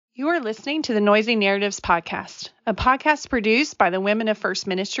You are listening to the Noisy Narratives podcast, a podcast produced by the Women of First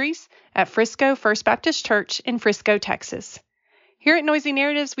Ministries at Frisco First Baptist Church in Frisco, Texas. Here at Noisy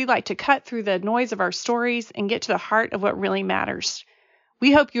Narratives, we like to cut through the noise of our stories and get to the heart of what really matters.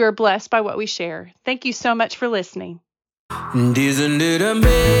 We hope you are blessed by what we share. Thank you so much for listening. And isn't it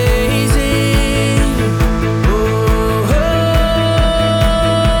amazing?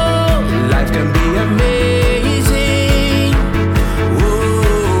 Oh, life can be amazing.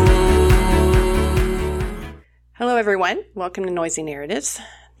 Hello, everyone. Welcome to Noisy Narratives.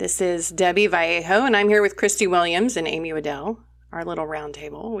 This is Debbie Vallejo, and I'm here with Christy Williams and Amy Waddell, our little round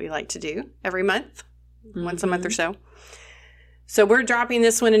table we like to do every month, once a month or so. So we're dropping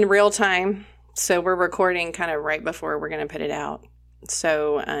this one in real time. So we're recording kind of right before we're going to put it out.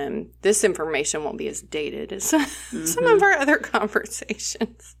 So this information won't be as dated as some of our other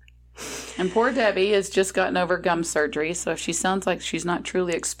conversations. And poor Debbie has just gotten over gum surgery, so if she sounds like she's not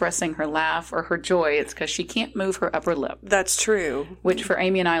truly expressing her laugh or her joy, it's because she can't move her upper lip. That's true. Which for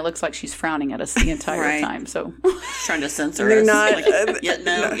Amy and I looks like she's frowning at us the entire time. So trying to censor They're us. not.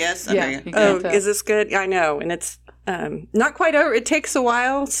 Yes. Yeah. Okay. Is this good? I know, and it's not quite over. It takes a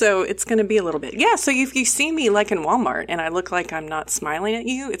while, so it's going to be a little bit. Yeah. So if you see me like in Walmart and I look like I'm not smiling at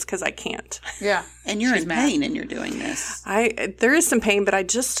you, it's because I can't. Yeah. And you're in pain and you're doing this. There is some pain, but I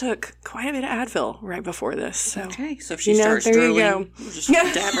just took quite a bit of Advil right before this. So. Okay. So if she starts there drooling, you go. we'll just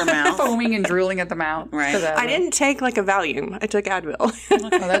dab her mouth. Foaming and drooling at the mouth. Right. I didn't take like a Valium. I took Advil. Oh,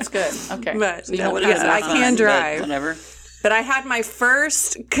 that's good. Okay. But So you no, won't yeah, I have can But drive. whatever. But I had my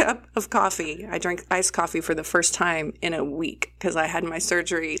first cup of coffee. I drank iced coffee for the first time in a week because I had my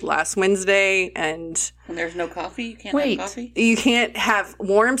surgery last Wednesday, and When there's no coffee, you can't Wait. have coffee? you can't have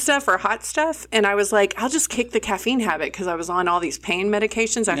warm stuff or hot stuff. And I was like, I'll just kick the caffeine habit because I was on all these pain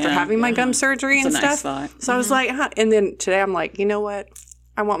medications after Yeah, having my gum surgery It's and a nice stuff. thought. So I was like, and then today I'm like, you know what?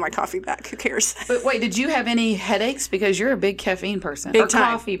 I want my coffee back. Who cares? But wait, did you have any headaches? Because you're a big caffeine person. Big or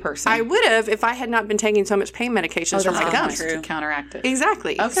time. coffee person. I would have if I had not been taking so much pain medications for my that's gums. nice to counteract it.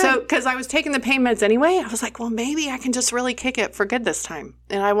 Exactly. Okay. So, because I was taking the pain meds anyway, I was like, well, maybe I can just really kick it for good this time.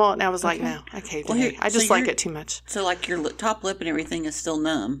 And I won't. And I was like, no, okay. Well, here- I just so like you're- it too much. So like your top lip and everything is still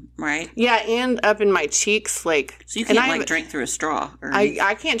numb, right? Yeah, and up in my cheeks, like. So you and can't drink through a straw. Or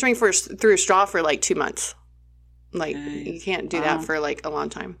I can't drink through a straw for like 2 months. Like, you can't do that for like a long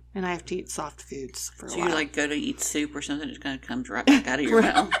time. And I have to eat soft foods for a So while. you like go to eat soup or something, it kind of comes right back out of your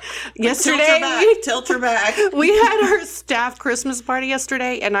mouth. Yesterday, Tilt her back. we had our staff Christmas party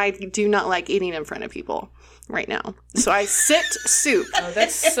yesterday, and I do not like eating in front of people right now. So I sipped soup. Oh,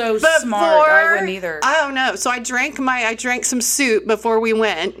 that's so smart. I wouldn't either. I don't know. So I drank some soup before we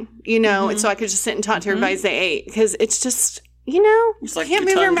went, and so I could just sit and talk to everybody as they ate, because it's just. It's like you can't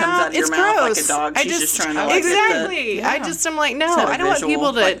your move your tongue comes mouth. out of your It's mouth like gross. a dog. She's just trying to exactly. Yeah. I'm like, no, So I don't want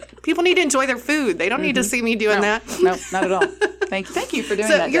visual, people people need to enjoy their food. They don't need to see me doing that. No, not at all. Thank you for doing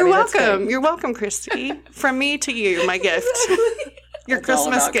So that, you're Debbie. That's welcome. great. You're welcome, Christy. From me to you, my gift. Your It's all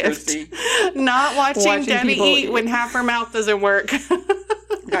Christmas about gift. Christy. Not watching Debbie people eat when half her mouth doesn't work.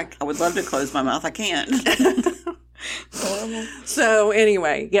 I would love to close my mouth. I can't. So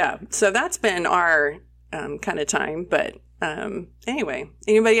anyway, yeah. So that's been our kind of time. But anyway,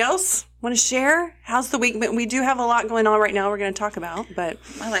 anybody else want to share? How's the week? We do have a lot going on right now we're going to talk about. But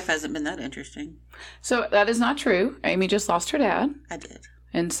My life hasn't been that interesting. So that is not true. Amy just lost her dad, I did.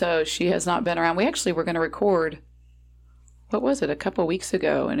 and so she has not been around. We actually were going to record, what was it, a couple weeks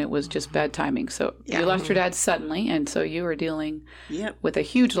ago, and it was just bad timing. So you lost your dad suddenly, and so you were dealing Yep. with a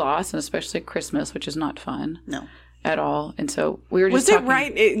huge loss, and especially at Christmas, which is not fun No. at all. And so we were just was it talking,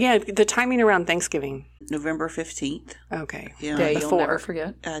 right? Yeah, the timing around Thanksgiving. November 15th. Okay. Yeah. day before. you'll never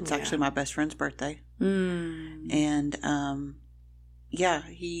forget. It's actually my best friend's birthday. Mm. And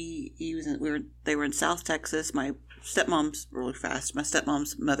they were in South Texas. My stepmom's really fast. My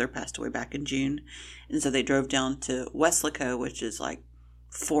stepmom's mother passed away back in June. And so they drove down to Weslaco, which is like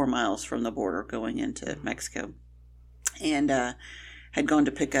 4 miles from the border going into Mexico. And had gone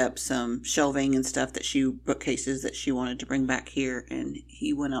to pick up some shelving and stuff bookcases that she wanted to bring back here. And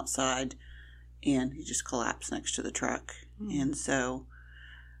he went outside and he just collapsed next to the truck. And so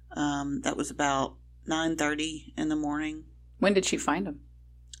that was about 9:30 in the morning. When did she find him?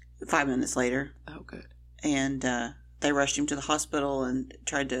 5 minutes later. Oh, good. And they rushed him to the hospital and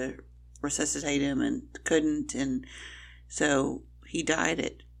tried to resuscitate him and couldn't. And so he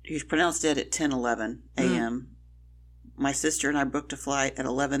was pronounced dead at 10:11 a.m. My sister and I booked a flight at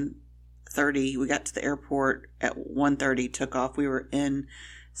 11:30. We got to the airport at 1:30, took off. We were in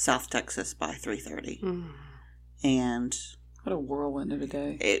South Texas by 3:30. And What a whirlwind of a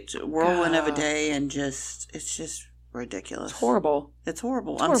day. it's a whirlwind of a day, and it's just ridiculous. It's horrible. It's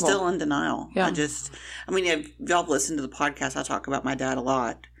horrible. It's I'm horrible. still in denial. Yeah. If y'all listened to the podcast, I talk about my dad a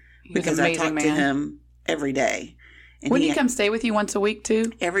lot He was because an I amazing talk to man. him every day. And Would he come stay with you once a week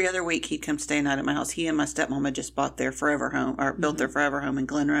too? every other week? He'd come stay a night at my house. He and my stepmom had just bought their forever home, or built their forever home in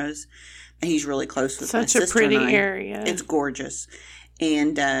Glenrose, and he's really close with my Such a sister pretty and I. area. It's gorgeous,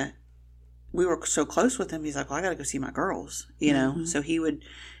 and we were so close with him. He's like, "Well, I got to go see my girls," you know. So he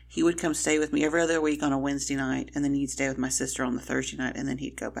would come stay with me every other week on a Wednesday night, and then he'd stay with my sister on the Thursday night, and then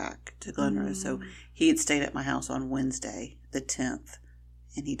he'd go back to Glenrose. So he had stayed at my house on Wednesday, the 10th,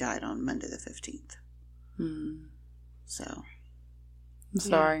 and he died on Monday, the 15th. So I'm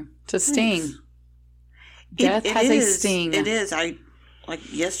sorry. It's a sting. Death It has a is. sting. It is.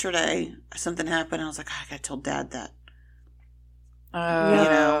 Yesterday, something happened. I was like, I got to tell Dad that. You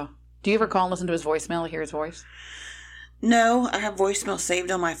know. Do you ever call and listen to his voicemail, hear his voice? No, I have voicemail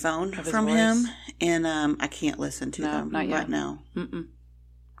saved on my phone Of his from voice? him, and I can't listen to No, them not yet. right now. Mm-mm.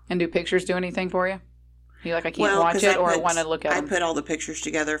 And do pictures do anything for you? You like, I can't Well, watch 'cause it I or put- want to look at I them? put all the pictures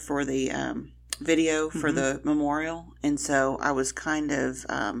together for the video for the memorial, and so I was kind of,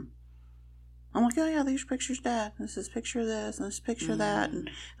 I'm like, oh yeah, these pictures, Dad. This is picture of this, and this picture of that, and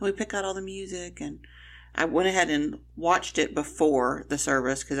we pick out all the music, and I went ahead and watched it before the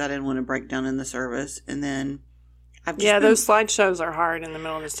service because I didn't want to break down in the service, and then I've just been, those slideshows are hard in the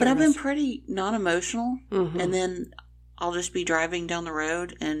middle of the service. But I've been pretty non-emotional, Mhm. and then I'll just be driving down the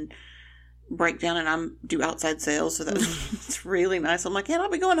road and break down, and I'm do outside sales, so that's really nice. I'm like, yeah, I'll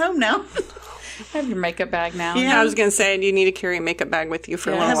be going home now. Have your makeup bag now? Yeah. I was going to say, do you need to carry a makeup bag with you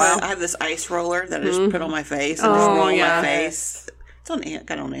for a I little have, while? I have this ice roller that I just put on my face and just Oh, roll yeah. my face. It's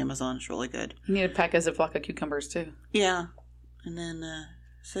got it on Amazon. It's really good. You need to pack a Ziploc of cucumbers too. Yeah, and then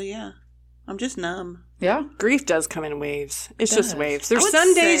so yeah, I'm just numb. Yeah. Grief does come in waves. It's just does. waves. I There's would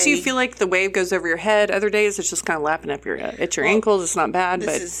some days you say- feel like the wave goes over your head. Other days it's just kind of lapping up at your ankles. It's not bad, but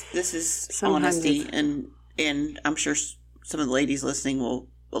This is sometimes honesty, and I'm sure some of the ladies listening will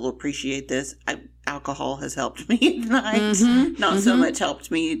appreciate this. Alcohol has helped me at night. Not so much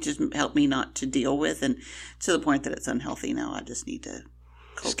helped me, it just helped me not to deal with, and to the point that it's unhealthy now. I just need to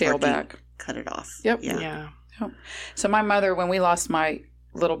cold Scale turkey, back. cut it off. Yep. yeah. So my mother, when we lost my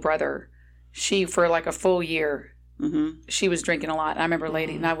little brother, she, for like a full year, she was drinking a lot. I remember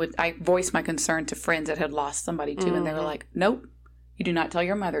lady, and I voiced my concern to friends that had lost somebody too, and they were like, nope, you do not tell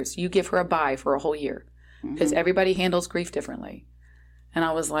your mothers. You give her a bye for a whole year because everybody handles grief differently. And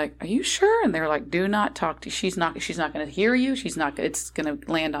I was like, are you sure? And they were like, do not talk to, she's not going to hear you. It's going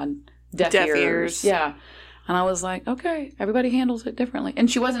to land on deaf ears. Yeah. And I was like, okay, everybody handles it differently. And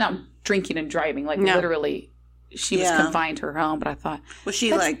she wasn't out drinking and driving, like literally. She was confined to her home, but I thought, Was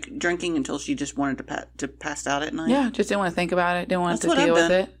she like drinking until she just wanted to pass out at night? yeah, just didn't want to think about it, didn't want That's to what deal I've with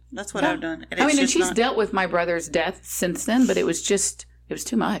done. it. That's what Yeah. I've done. I mean, and she's dealt with my brother's death since then, but it was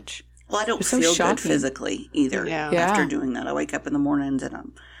too much. Well, I don't It's so feel shocking. good physically either. Yeah. After Yeah. doing that, I wake up in the mornings and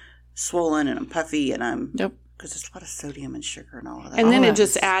I'm swollen and I'm puffy and I'm Yep. because there's a lot of sodium and sugar and all of that. And then Oh, it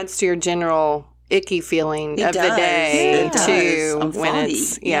just adds to your general icky feeling It of the does. day It does. too. I'm when foggy.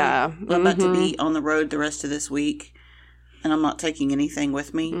 it's I'm about to be on the road the rest of this week, and I'm not taking anything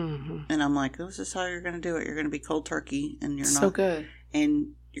with me. Mm-hmm. And I'm like, oh, this is how you're going to do it. You're going to be cold turkey, and you're So not. good.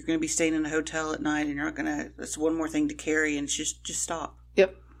 And you're going to be staying in a hotel at night, and you're not going to. That's one more thing to carry, and it's just stop.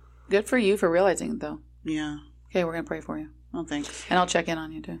 Yep. Good for you for realizing it, though. Yeah. Okay, we're going to pray for you. Well, thanks. And I'll check in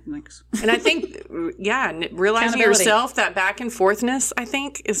on you, too. Thanks. And I think, realizing Accountability. yourself, that back and forthness, I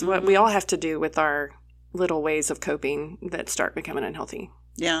think, is what we all have to do with our little ways of coping that start becoming unhealthy.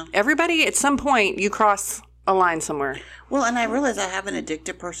 Yeah. Everybody, at some point, you cross a line somewhere. Well, and I realize I have an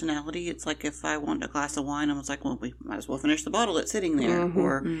addictive personality. It's like if I want a glass of wine, I was like, well, we might as well finish the bottle that's sitting there.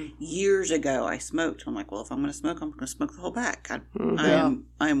 Or years ago, I smoked. I'm like, well, if I'm going to smoke, I'm going to smoke the whole pack. I am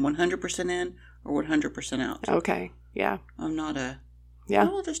 100% in or 100% out. Okay. Yeah. I'm not Yeah.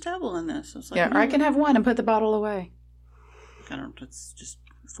 oh, there's dabble in this. I was like, Yeah, or I can have one and put the bottle away. I don't, it's just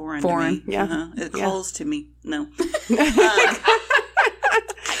foreign Foreign, to me. yeah. It Yeah. calls to me. No.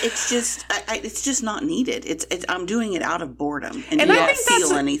 It's just, it's just not needed. It's I'm doing it out of boredom and And don't I think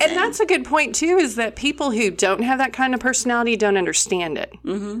feel anything. and that's a good point too. Is that people who don't have that kind of personality don't understand it.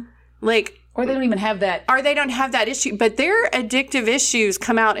 Mm-hmm. Like, Or they don't even have that. or they don't have that issue, but their addictive issues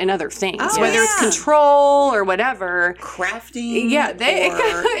come out in other things, Oh, whether it's yeah. control or whatever. crafting. Yeah, or,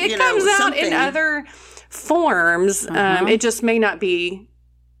 it you know, comes out in something. other forms. It just may not be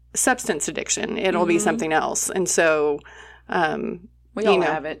substance addiction. It'll be something else. And so, We all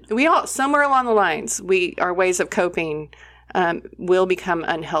have it. We all, somewhere along the lines, our ways of coping will become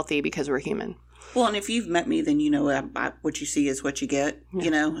unhealthy because we're human. Well, and if you've met me, then you know what you see is what you get.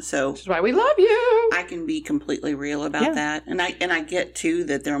 So That's why we love you. I can be completely real about that, and I get too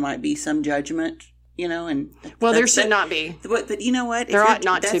that there might be some judgment. And Well, there should not be. But you know what? There ought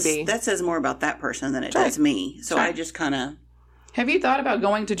not to be. That says more about that person than it does me. So I just kind of. Have you thought about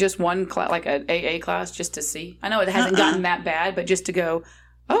going to just one class, like an AA class, just to see? I know it hasn't gotten that bad, but just to go,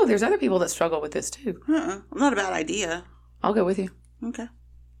 oh, there's other people that struggle with this too. Not a bad idea. I'll go with you. Okay.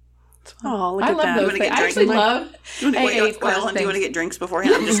 Oh, look I at love that. those things. I actually love AA Do you class want to things. get drinks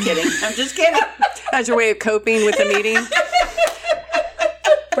beforehand? I'm just kidding. I'm just kidding. As your way of coping with the meeting.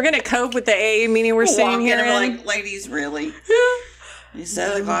 We're going to cope with the AA meeting we're sitting Walking here and in. I'm like, ladies, really? You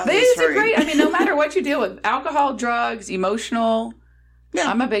said the coffee These is are free. great. I mean, no matter what you deal with, alcohol, drugs, emotional. Yeah.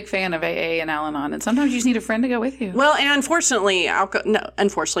 I'm a big fan of AA and Al-Anon, and sometimes you just need a friend to go with you. Well, and unfortunately,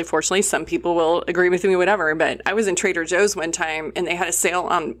 fortunately, some people will agree with me, whatever. But I was in Trader Joe's one time, and they had a sale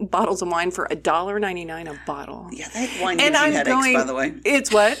on bottles of wine for $1.99 a bottle. Yeah, that wine And gives you I'm headaches, going, by the way.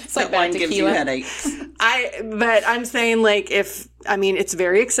 it's what? It's like That wine that gives you tequila. headaches. But I'm saying, like, it's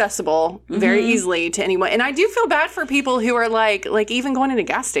very accessible, very easily to anyone. And I do feel bad for people who are like even going in a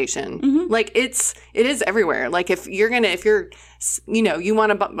gas station. Like it is everywhere. Like if you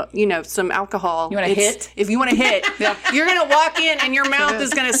want some alcohol. You want a hit? If you want to hit, you're going to walk in and your mouth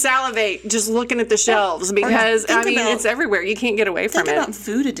is going to salivate just looking at the shelves because, Think about- it's everywhere. You can't get away from Think it. about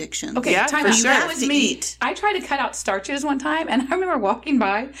food addiction. Okay, Yeah, time for out. sure. That was To me. eat. I tried to cut out starches one time, and I remember walking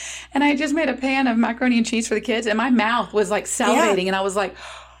by, and I just made a pan of macaroni and cheese for the kids, and my mouth was like salivating, and I was like,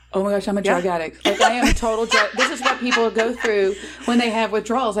 oh my gosh, I'm a drug addict. Like, I am a total drug. This is what people go through when they have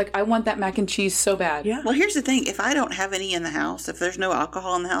withdrawals. Like, I want that mac and cheese so bad. Yeah. Well, here's the thing. If I don't have any in the house, if there's no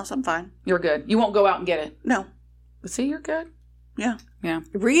alcohol in the house, I'm fine. You're good. You won't go out and get it. No. But see, you're good. Yeah. Yeah.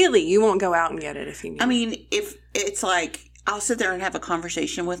 Really? You won't go out and get it if you need I mean, if it's like, I'll sit there and have a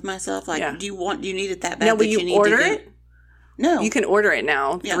conversation with myself. Like, Yeah. do you need it that bad? Now, will that you need order to it? No. You can order it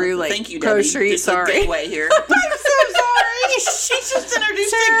now Yeah, through like thank you, Debbie. grocery. This is a Sorry. gateway here. I'm so sorry. She's just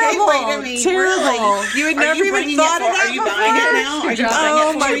introduced a gateway to me. Terrible. Really? You had Are never you even bringing thought it of for- that Are you buying it now? Are you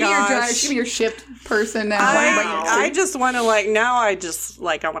Oh buying it? my Should be your gosh. should be your shipped person now. I just want to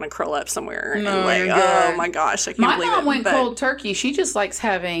I want to curl up somewhere and No, like, you're oh good. my gosh, I can't My believe mom it. went But- cold turkey. She just likes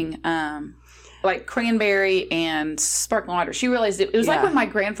having like cranberry and sparkling water. She realized it was like Yeah. when my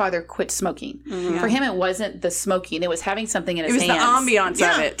grandfather quit smoking. For him, it wasn't the smoking; it was having something in It his was hands. the ambiance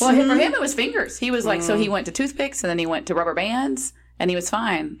Yeah. of it. Well, for him, it was fingers. He was like, so he went to toothpicks, and then he went to rubber bands, and he was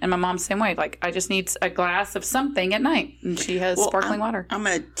fine. And my mom's the same way. Like, I just need a glass of something at night, and she has Well, sparkling water. I'm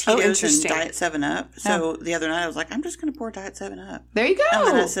a Tito's and interesting. Diet 7-Up. So the other night I was like, I'm just going to pour Diet 7-Up. There you go. And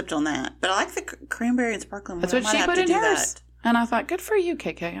then I sipped on that. But I like the cranberry and sparkling water. That's what I might she have put to in do hers. that. And I thought, good for you,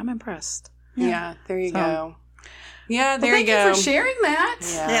 KK. I'm impressed. Yeah, there you So- go. Yeah, there Thank you go. you for sharing that.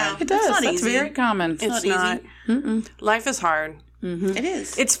 Yeah. It does. It's not That's easy. very common. It's not not. Life is hard. It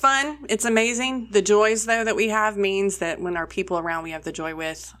is. It's fun. It's amazing. The joys, though, that we have means that when our people around we have the joy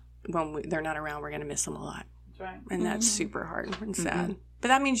with, when they're not around, we're going to miss them a lot. That's right. And that's super hard and sad. But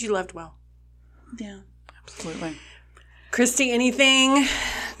that means you loved well. Yeah. Absolutely. Christy, anything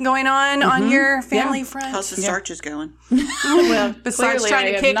going on your family front? How's the starches going? Well, Besides clearly trying I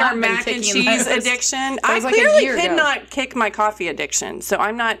to have kick not our been mac and kicking cheese those. addiction, That I was like a clearly year could ago. not kick my coffee addiction. So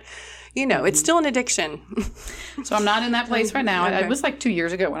I'm not, it's still an addiction. So I'm not in that place right now. Okay. It was like 2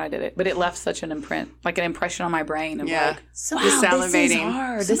 years ago when I did it, but it left such an imprint, like an impression on my brain of Yeah. like, So wow, salivating. this is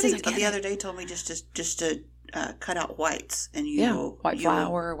hard. This is Somebody the other day told me just to cut out whites and you yeah, will, white you will-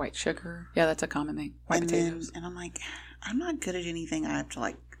 flour, white sugar. Yeah, that's a common thing. White potatoes. And I'm like, I'm not good at anything I have to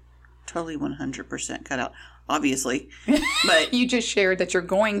like totally 100% cut out, obviously. But You just shared that you're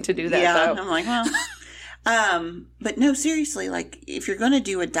going to do that. yeah, though. I'm like, well, but no, seriously, like if you're going to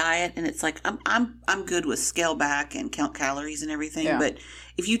do a diet and it's like, I'm good with scale back and count calories and everything. Yeah. But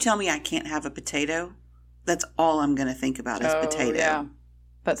if you tell me I can't have a potato, that's all I'm going to think about is potato. Yeah,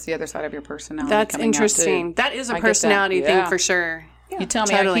 that's the other side of your personality. That's coming out, too. interesting. That is a I get that. personality Yeah. thing for sure. You tell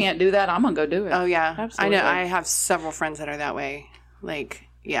me totally. I can't do that, I'm gonna go do it. Oh yeah, Absolutely. I know. I have several friends that are that way. Like,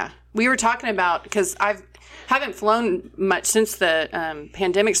 yeah, we were talking about because haven't flown much since the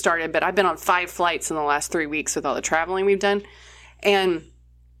pandemic started, but I've been on 5 flights in the last 3 weeks with all the traveling we've done, and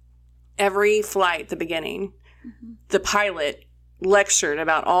every flight, at the beginning, the pilot lectured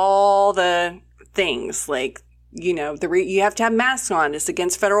about all the things like. You have to have masks on. It's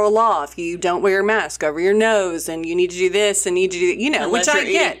against federal law if you don't wear a mask over your nose, and you need to do this and need to do Unless which I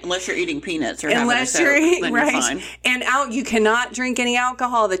you're get. eating, unless you're eating peanuts or Unless having a you're Coke, then right, you're fine. and you cannot drink any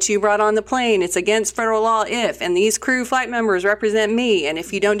alcohol that you brought on the plane. It's against federal law and these crew flight members represent me, and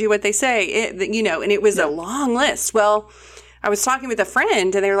if you don't do what they say, and it was a long list. Well, I was talking with a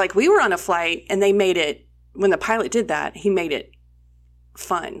friend and they were like, we were on a flight and they made it, when the pilot did that, he made it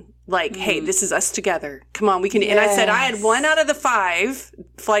fun. Like, hey, this is us together. Come on, we can. And I said, I had 1 out of the 5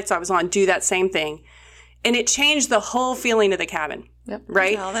 flights I was on do that same thing. And it changed the whole feeling of the cabin. Yep.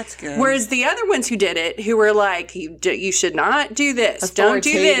 Right? Oh, that's good. Whereas the other ones who did it, who were like, you should not do this. Don't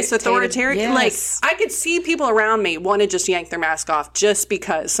do this. Authoritarian. Yes. Like, I could see people around me want to just yank their mask off just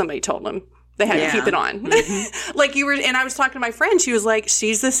because somebody told them they had to keep it on. Like you were, and I was talking to my friend. She was like,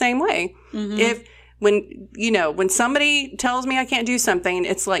 she's the same way. When somebody tells me I can't do something,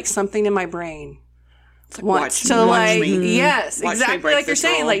 it's like something in my brain wants to watch me. Yes, Watch me exactly break like you're this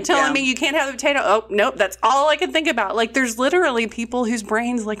saying, rule. like telling Yeah. me you can't have the potato. Oh, nope, that's all I can think about. Like there's literally people whose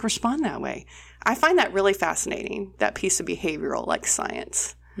brains like respond that way. I find that really fascinating, that piece of behavioral like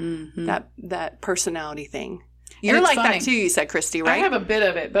science, that personality thing. You're it's like funny. that too, you said, Christy, I right? have a bit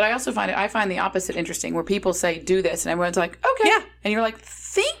of it, but I also find the opposite interesting, where people say do this, and everyone's like, okay, Yeah. and you're like,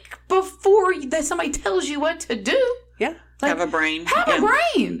 think before that somebody tells you what to do. Yeah. Like, Have a brain. Have Yeah. a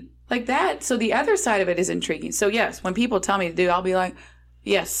brain like that. So the other side of it is intriguing. So yes, when people tell me to do, I'll be like,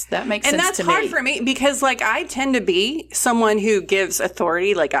 yes, that makes And sense that's to hard me. for me because, like, I tend to be someone who gives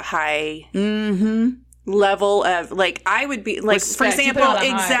authority, like, a high level of, like, I would be, like, for Respect. You put example, on a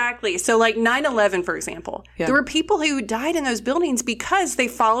high. exactly. So, like, 9/11, for example, Yeah. there were people who died in those buildings because they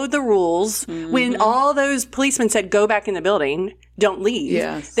followed the rules. When all those policemen said, go back in the building, don't leave.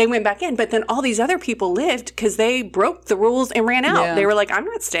 Yes. They went back in. But then all these other people lived because they broke the rules and ran out. Yeah. They were like, I'm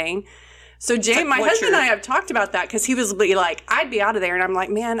not staying. So Jay, my what's husband your- and I have talked about that because he was like, I'd be out of there. And I'm like,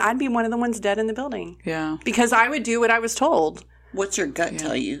 man, I'd be one of the ones dead in the building. Yeah. Because I would do what I was told. What's your gut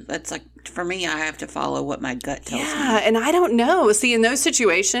tell you? That's like, for me, I have to follow what my gut tells me. Yeah, and I don't know. See, in those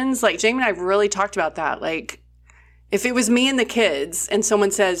situations, like Jamie and I have really talked about that. Like, if it was me and the kids and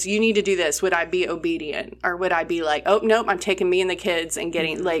someone says, you need to do this, would I be obedient? Or would I be like, oh, nope, I'm taking me and the kids and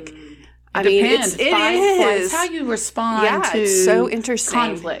getting, like, I mean, Depends. it Fight, flight. is. It's how you respond Yeah, to it's so interesting.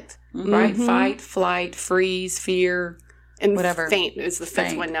 conflict, right? Fight, flight, freeze, fear. And whatever. faint is the fifth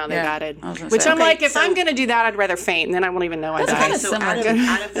Faint, one now they've yeah. added. I was gonna Which say. I'm Okay, like, if so- I'm going to do that, I'd rather faint, and then I won't even know I That's died. kinda So similar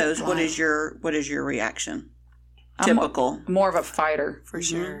out of those, what is your reaction? Typical. More of a fighter. For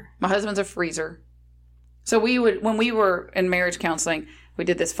sure. My husband's a freezer. So when we were in marriage counseling, we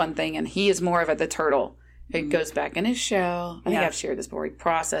did this fun thing, and he is more of the turtle. It goes back in his shell. I think Yeah. I've shared this before. He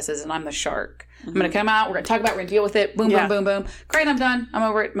processes, and I'm the shark. I'm going to come out. We're going to talk about it. We're going to deal with it. Boom, Yeah. boom, boom, boom. Great, I'm done. I'm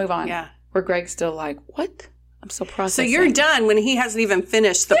over it. Move on. Yeah. Where Greg's still like, what? I'm still So processing. you're done when he hasn't even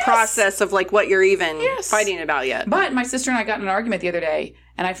finished the process of like what you're even fighting about yet. But my sister and I got in an argument the other day,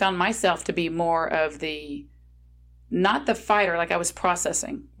 and I found myself to be more of the, not the fighter, like I was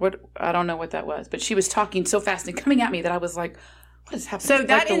processing. I don't know what that was, but she was talking so fast and coming at me that I was like, what is happening? So Like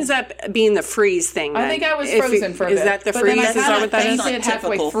that the- ends up being the freeze thing. I then. think I was If frozen for a bit. Is that the But then freeze? I Is that kinda what that is? fainted halfway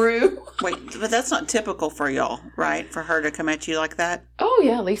Typical. through. Wait, but that's not typical for y'all, right? For her to come at you like that? Oh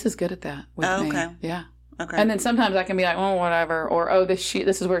yeah, Lisa's good at that with Oh, me. okay. Yeah. Okay. And then sometimes I can be like, oh, whatever, or oh, this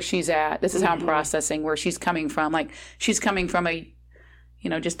is where she's at. This is how I'm processing where she's coming from. Like she's coming from a,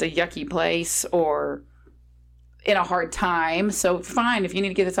 just a yucky place or in a hard time. So fine, if you need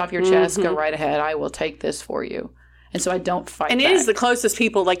to get this off your chest, go right ahead. I will take this for you. And so I don't fight. And it back. is the closest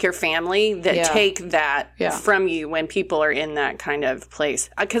people, like your family, that Yeah. take that Yeah. from you when people are in that kind of place.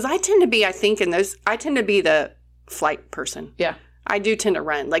 Because I tend to be, I think, I tend to be the flight person. Yeah. I do tend to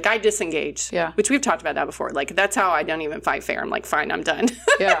run. Like, I disengage. Yeah. Which we've talked about that before. Like, that's how I don't even fight fair. I'm like, fine, I'm done.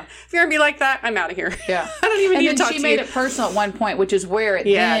 Yeah. If you're going to be like that, I'm out of here. Yeah. I don't even And need then to talk she to made you. it personal at one point, which is where it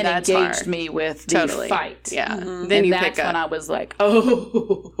Yeah, then that's engaged hard. me with the Totally. fight. Yeah. Then And you that's pick up. when I was like,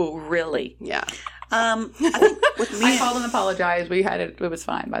 oh, really? Yeah. I think with me, I called and apologized. We had it. It was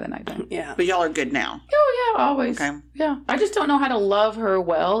fine by the night time. Yeah. but y'all are good now. Oh yeah, always. Okay. Yeah. I just don't know how to love her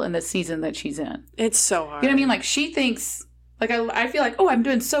well in the season that she's in. It's so hard. You know what I mean? Like she thinks, like I feel like, oh, I'm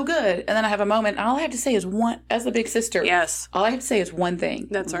doing so good, and then I have a moment. And all I have to say is one. As the big sister, Yes. all I have to say is one thing,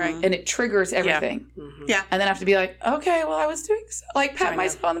 That's right. and it triggers everything. Yeah. And then I have to be like, okay, well, I was doing like pat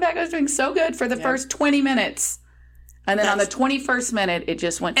myself on the back. I was doing so good for the first 20 minutes. And then on the 21st minute, it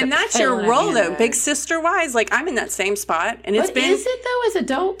just went to And that's hell your in a role, though, handbag. big sister wise. Like, I'm in that same spot. And it's But been. is it, though, as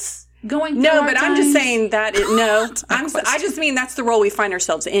adults going through No, our but I'm just times? saying that I just mean that's the role we find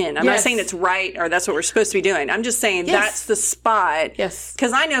ourselves in. I'm not Yes. saying it's right or that's what we're supposed to be doing. I'm just saying Yes. that's the spot. Yes.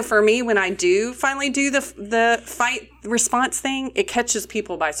 Because I know for me, when I do finally do the fight response thing, it catches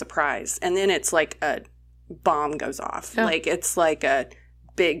people by surprise, and then it's like a bomb goes off. Yeah. Like it's like a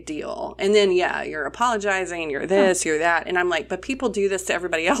big deal, and then you're apologizing, you're this, you're that, and I'm like, but people do this to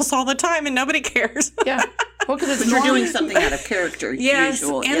everybody else all the time, and nobody cares. Yeah. Well, because it's But you're doing normal. something out of character. Yes,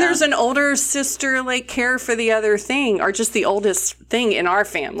 usual. and there's an older sister like care for the other thing, or just the oldest thing in our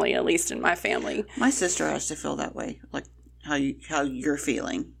family, at least in my family. My sister has to feel that way, like how you're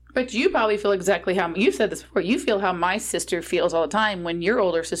feeling. But you probably feel exactly how you've said this before. You feel how my sister feels all the time when your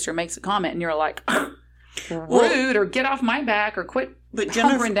older sister makes a comment, and you're like, rude, or get off my back, or quit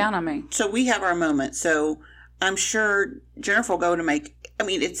hunkering down on me. So we have our moment. So I'm sure Jennifer will go to make. I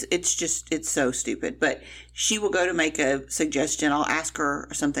mean, it's so stupid, but she will go to make a suggestion. I'll ask her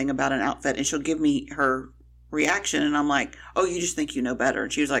something about an outfit, and she'll give me her reaction, and I'm like, "Oh, you just think you know better."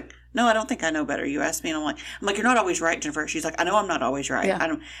 And she was like, "No, I don't think I know better. You asked me," and I'm like, "You're not always right, Jennifer." She's like, "I know I'm not always right."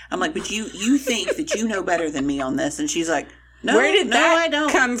 Yeah. I'm like, "But you think that you know better than me on this?" And she's like, "No, Where did that I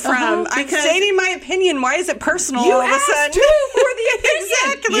don't come from? I'm because stating my opinion. Why is it personal You all of a asked sudden? too for the opinion.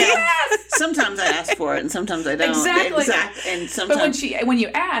 Exactly. Yes. Sometimes I ask for it, and sometimes I don't. Exactly. And But sometimes, when you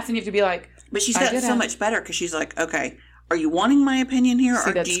ask, and you have to be like, but she's I got did so ask. much better because she's like, "Okay, are you wanting my opinion here, See,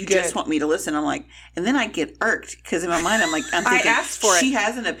 or that's do you good. just want me to listen?" I'm like, and then I get irked because in my mind I'm thinking, asked for she it.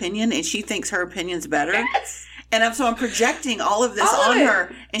 has an opinion and she thinks her opinion's better, and so I'm projecting all of this All of on it.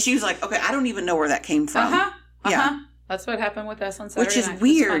 her, and she was like, "Okay, I don't even know where that came from." Yeah. That's what happened with us on Saturday Which is night. It's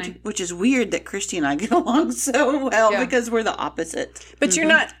weird. funny. Which is weird that Christy and I get along so well Yeah. because we're the opposite. But you're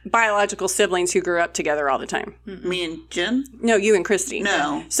not biological siblings who grew up together all the time. Me and Jen. No, you and Christy.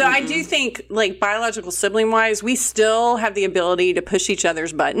 No. So I do think, like, biological sibling wise, we still have the ability to push each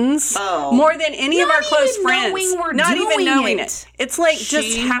other's buttons more than any of Not our close even friends. knowing we're Not even doing knowing it. it. It's like just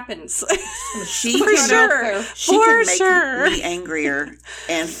She- happens. She For can- sure. She For can make sure. me angrier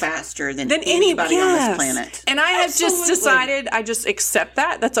and faster than Than anybody on yes. this planet. And I have just Absolutely. decided, I just accept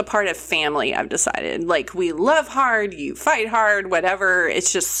that. That's a part of family, I've decided. Like, we love hard, you fight hard, whatever.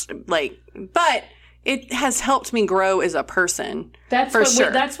 It's just like, but it has helped me grow as a person. That's for what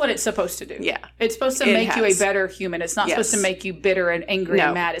sure. that's what it's supposed to do. Yeah. It's supposed to It make you a has. better human. It's not Yes. supposed to make you bitter and angry No.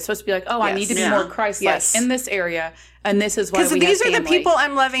 and mad. It's supposed to be like, oh, I Yes. need to be Yeah. more Christ-like Yes. in this area, and this is why Because we these have are the family. people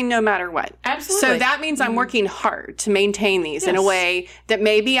I'm loving no matter what. Absolutely. Mm-hmm. So that means I'm working hard to maintain these in a Yes. way that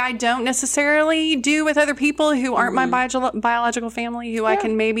maybe I don't necessarily do with other people who aren't Mm-hmm. my biological family, who I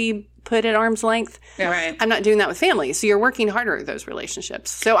can maybe put at arm's length. Right. I'm not doing that with family. So you're working harder at those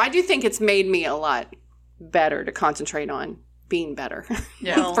relationships. So I do think it's made me a lot better to concentrate on being better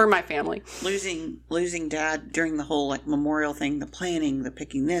Yeah. for my family. Losing Dad during the whole like memorial thing, the planning, the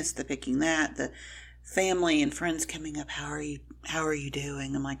picking this, the picking that, the family and friends coming up. How are you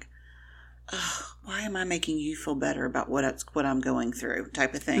doing? I'm like, ugh, why am I making you feel better about what I'm going through,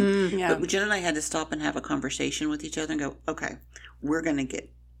 type of thing. yeah. But Jen and I had to stop and have a conversation with each other and go, okay, we're going to get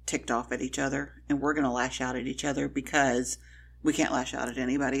ticked off at each other and we're going to lash out at each other because we can't lash out at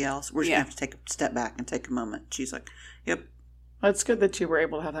anybody else. We're just going to have to take a step back and take a moment. She's like, yep. That's good that you were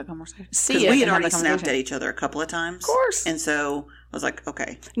able to have that conversation. Because we had already snapped at each other a couple of times. Of course. And so I was like,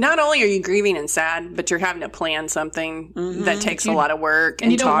 okay. Not only are you grieving and sad, but you're having to plan something that takes a lot of work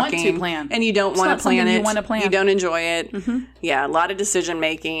and you don't want talking. to plan. And you don't It's want not to plan something it. you want to plan. You don't enjoy it. Yeah, a lot of decision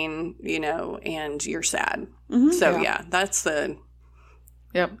making, and you're sad. So yeah, that's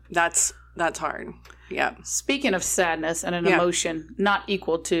Yep. that's hard. Yeah. Speaking of sadness and an Yeah. emotion not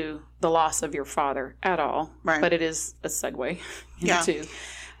equal to the loss of your father at all, Right. but it is a segue Yeah. into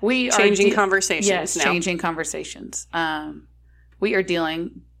we Changing are conversations Yes, now. changing conversations. We are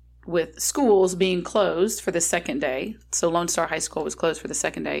dealing with schools being closed for the second day. So Lone Star High School was closed for the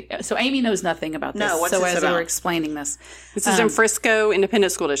second day. So Amy knows nothing about this. No, what's so this as about? we're explaining this, This is in Frisco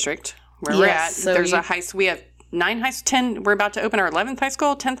Independent School District where we're at. Yes, so There's you- a high. We have 9 high. 10. We're about to open our 11th high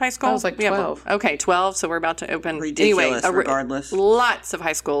school, 10th high school. I was like We have- 12. Okay, 12. So we're about to open. Ridiculous, anyway, regardless. Lots of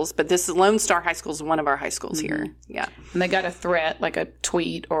high schools, but this is Lone Star High School is one of our high schools here. Yeah. and they got a threat, like a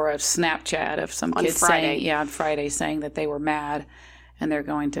tweet or a Snapchat of some On kids Friday. saying, on Friday, saying that they were mad and they're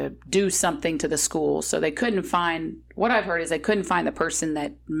going to do something to the school. So they couldn't find, what I've heard is they couldn't find the person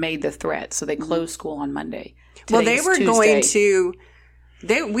that made the threat. So they closed school on Monday. Well, they Today's were Tuesday. going to.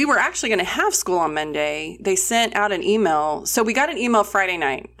 We were actually going to have school on Monday. They sent out an email. So we got an email Friday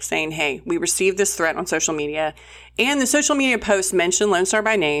night saying, hey, we received this threat on social media. And the social media post mentioned Lone Star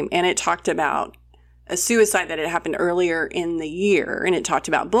by name, and it talked about a suicide that had happened earlier in the year, and it talked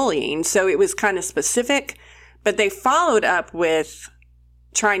about bullying. So it was kind of specific. But they followed up with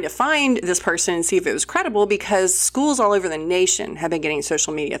trying to find this person and see if it was credible because schools all over the nation have been getting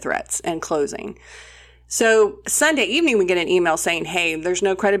social media threats and closing. So Sunday evening, we get an email saying, hey, there's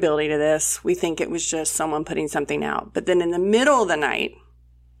no credibility to this. We think it was just someone putting something out. But then in the middle of the night,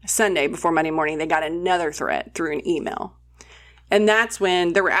 Sunday before Monday morning, they got another threat through an email. And that's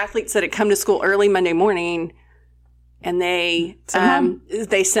when there were athletes that had come to school early Monday morning and they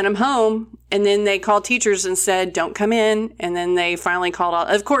sent them home, and then they called teachers and said, don't come in. And then they finally called all,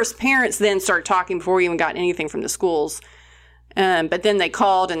 of course, parents then started talking before we even got anything from the schools. But then they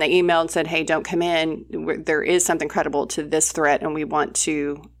called and they emailed and said, hey, don't come in. There is something credible to this threat, and we want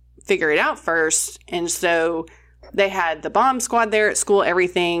to figure it out first. And so they had the bomb squad there at school,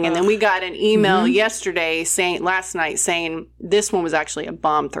 everything. And then we got an email last night saying this one was actually a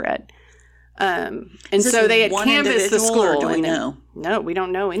bomb threat. And so they had canvassed the school. Do we know? No, we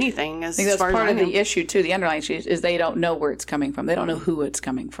don't know anything. I think that's part of the issue, too. The underlying issue is they don't know where it's coming from. They don't know who it's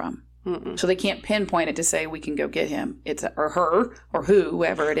coming from. Mm-mm. So they can't pinpoint it to say we can go get him. It's or her or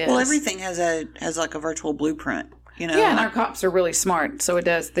whoever it is. Well, everything has like a virtual blueprint. You know? Yeah, and our cops are really smart, so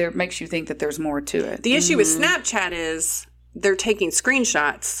it makes you think that there's more to it. The issue with Snapchat is they're taking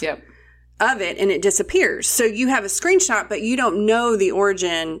screenshots Yep. of it, and it disappears. So you have a screenshot, but you don't know the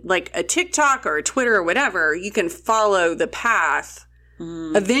origin, like a TikTok or a Twitter or whatever. You can follow the path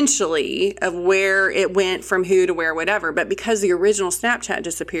eventually of where it went from who to where, whatever. But because the original Snapchat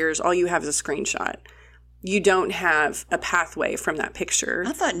disappears, all you have is a screenshot. You don't have a pathway from that picture.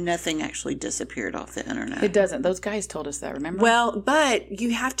 I thought nothing actually disappeared off the internet. It doesn't. Those guys told us that, remember? Well, but you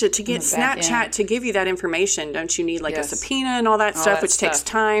have to get Snapchat to give you that information. Don't you need like a subpoena and all that stuff, which takes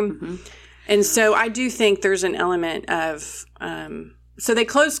time? Mm-hmm. And so I do think there's an element of, so they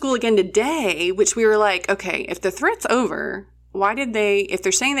closed school again today, which we were like, okay, if the threat's over, why did if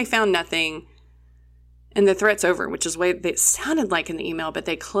they're saying they found nothing and the threat's over, which is what it sounded like in the email, but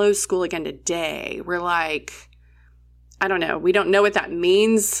they closed school again today. We're like, I don't know. We don't know what that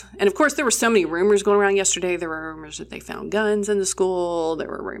means. And of course, there were so many rumors going around yesterday. There were rumors that they found guns in the school. There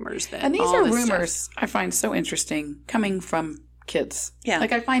were rumors that and these are rumors I find so interesting coming from kids. Yeah.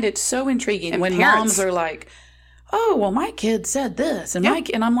 Like I find it so intriguing and when parents. moms are like, oh, well, my kid said this. And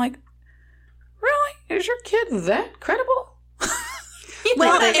and I'm like, really? Is your kid that credible?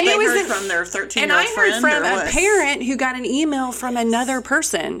 Well, they heard from their 13-year-old friend. And I heard from a parent who got an email from another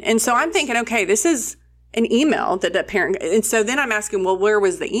person. And so I'm thinking, okay, this is an email that the parent. And so then I'm asking, well, where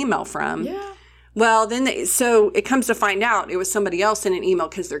was the email from? Yeah. Well, then so it comes to find out it was somebody else in an email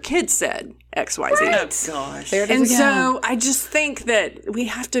because their kid said XYZ. Right. Oh, gosh. There it is And again. so I just think that we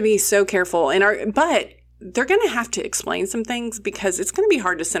have to be so careful. But they're going to have to explain some things because it's going to be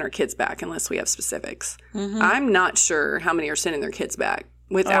hard to send our kids back unless we have specifics. Mm-hmm. I'm not sure how many are sending their kids back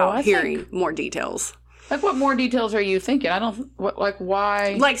without hearing more details. Like, what more details are you thinking?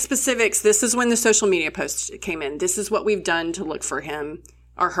 Why? Like specifics. This is when the social media post came in. This is what we've done to look for him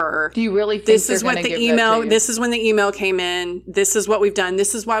or her. Do you really think this is what the email? This is when the email came in. This is what we've done.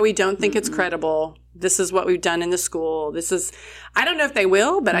 This is why we don't think it's credible. This is what we've done in the school. I don't know if they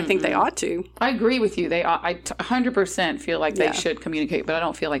will, but I think they ought to. I agree with you. I 100% feel like they should communicate, but I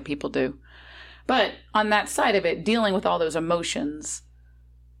don't feel like people do. But on that side of it, dealing with all those emotions,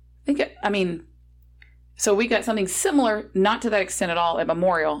 so we got something similar, not to that extent at all, at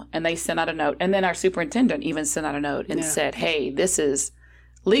Memorial, and they sent out a note. And then our superintendent even sent out a note and said, hey, this is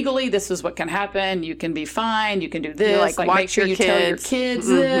legally, this is what can happen. You can be fined. You can do this. Like make sure you tell your kids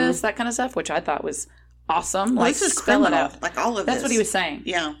this, that kind of stuff, which I thought was awesome. Well, this is criminal. Like all of this. That's what he was saying.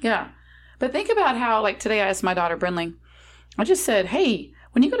 Yeah. Yeah. But think about how, like today I asked my daughter, Brinley, I just said, hey,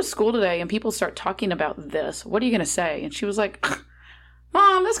 when you go to school today and people start talking about this, what are you going to say? And she was like,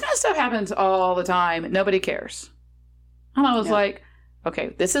 Mom, this kind of stuff happens all the time. Nobody cares. And I was like,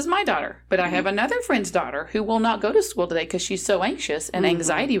 okay, this is my daughter, but I have another friend's daughter who will not go to school today because she's so anxious and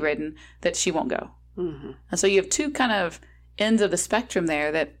anxiety ridden that she won't go. Mm-hmm. And so you have two kind of ends of the spectrum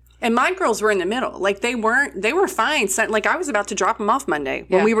there that. And my girls were in the middle. Like they were fine. So, like I was about to drop them off Monday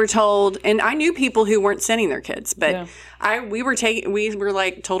when we were told, and I knew people who weren't sending their kids, but we were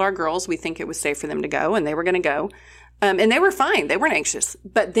told our girls, we think it was safe for them to go, and they were going to go. And they were fine. They weren't anxious.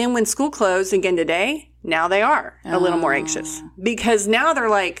 But then when school closed again today, now they are a little more anxious because now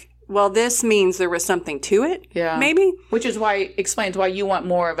they're like, well, this means there was something to it. Yeah. Maybe. Which is explains why you want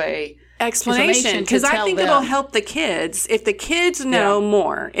more of a explanation. Because I think it'll help the kids. If the kids know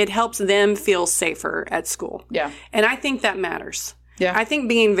more, it helps them feel safer at school. Yeah. And I think that matters. Yeah. I think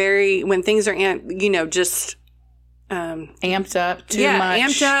being when things are, just amped up too much.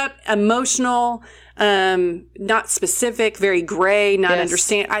 Amped up, emotional, not specific, very gray, not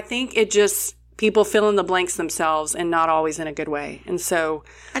understand. I think it just people fill in the blanks themselves and not always in a good way. And so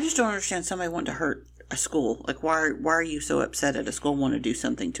I just don't understand somebody wanting to hurt a school. Like why are you so upset at a school want to do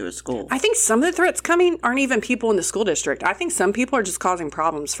something to a school? I think some of the threats coming aren't even people in the school district. I think some people are just causing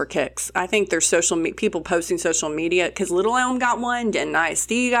problems for kicks. I think there's people posting social media because Little Elm got one, Denton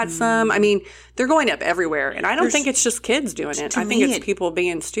ISD got some. I mean, they're going up everywhere. And I don't think it's just kids doing it. I think it's people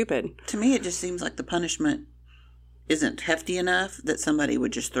being stupid. To me, it just seems like the punishment isn't hefty enough that somebody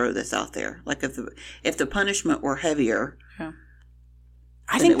would just throw this out there. Like if the punishment were heavier. Yeah.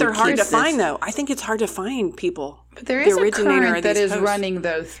 I think they're hard to this. find, though. I think it's hard to find people. But there is the a originator current of that these is posts. running,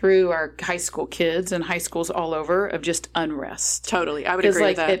 though, through our high school kids and high schools all over of just unrest. Totally. I would Because, agree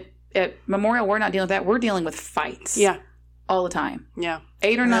like, with that. at Memorial, we're not dealing with that. We're dealing with fights. Yeah. All the time. Yeah.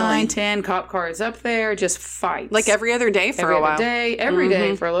 8 or 9, 10 cop cars up there, just fights. Like every other day for every a while. Every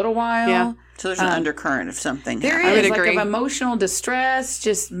day for a little while. Yeah. So there's an undercurrent of something. There happening. is would like agree. of emotional distress,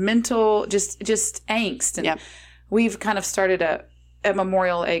 just mental, just angst. And Yep. we've kind of started at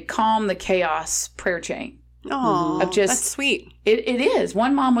Memorial a calm the chaos prayer chain. Oh, Of just- that's sweet. It is.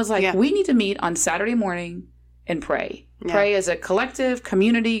 One mom was like, Yeah. we need to meet on Saturday morning and pray. Yeah. Pray as a collective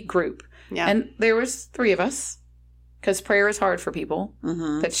community group. Yeah. And there was 3 of us, because prayer is hard for people,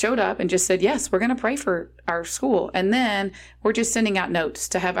 that showed up and just said, yes, we're going to pray for our school. And then we're just sending out notes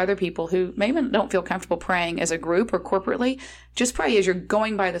to have other people who maybe don't feel comfortable praying as a group or corporately, just pray as you're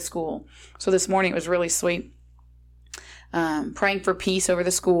going by the school. So this morning it was really sweet. Praying for peace over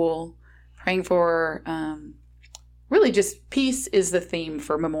the school, praying for really just peace is the theme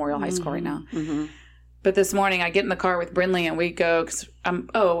for Memorial High School right now. Mm-hmm. But this morning, I get in the car with Brinley and we go, cause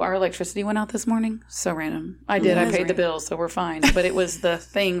our electricity went out this morning. So random. I did. I paid the bill, so we're fine. But it was the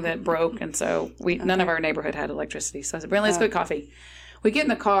thing that broke. And so none of our neighborhood had electricity. So I said, Brinley, let's go get coffee. We get in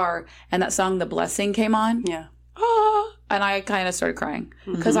the car and that song, The Blessing, came on. Yeah. And I kind of started crying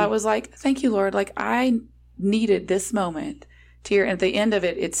because I was like, thank you, Lord. Like I needed this moment to hear. And at the end of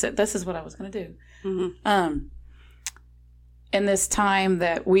it, it said, this is what I was going to do. Mm-hmm. In this time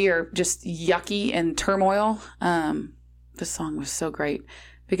that we are just yucky and turmoil, the song was so great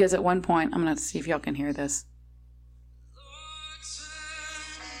because at one point, I'm going to see if y'all can hear this.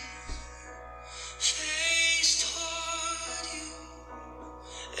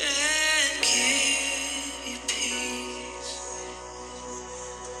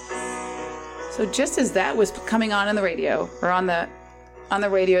 So just as that was coming on in the radio or on the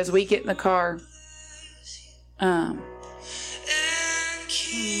radio as we get in the car,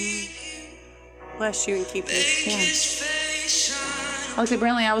 Bless you and keep you. I looked at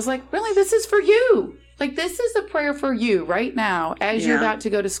Brantley. I was like, Brantley, this is for you. Like, this is a prayer for you right now as you're about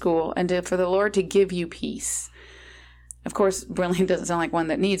to go to school and for the Lord to give you peace. Of course, Brantley doesn't sound like one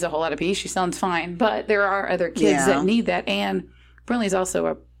that needs a whole lot of peace. She sounds fine. But there are other kids that need that. And Brantley's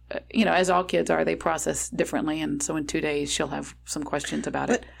also as all kids are, they process differently. And so in 2 days, she'll have some questions about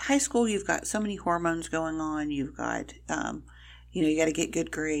it. But high school, you've got so many hormones going on. You've got, you got to get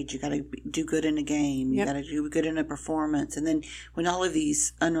good grades. You got to do good in a game. You got to do good in a performance. And then when all of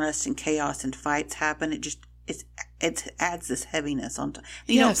these unrest and chaos and fights happen, it adds this heaviness on top.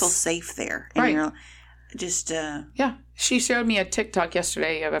 You don't feel safe there. And you're just... Yeah. She showed me a TikTok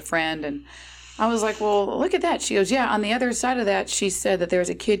yesterday of a friend, and I was like, well, look at that. She goes, yeah, on the other side of that, she said that there was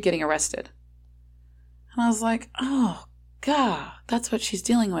a kid getting arrested. And I was like, oh, God, that's what she's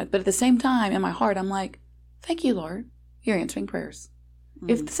dealing with. But at the same time, in my heart, I'm like, thank you, Lord. You're answering prayers.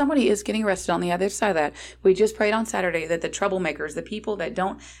 If somebody is getting arrested on the other side of that, we just prayed on Saturday that the troublemakers, the people that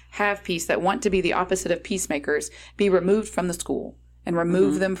don't have peace, that want to be the opposite of peacemakers, be removed from the school and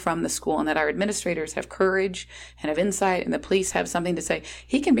remove them from the school, and that our administrators have courage and have insight, and the police have something to say.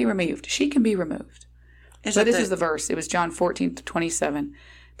 He can be removed. She can be removed. So this is the verse. It was John 14:27.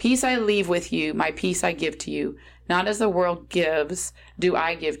 Peace I leave with you, my peace I give to you. Not as the world gives, do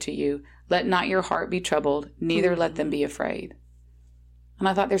I give to you. Let not your heart be troubled, neither let them be afraid. And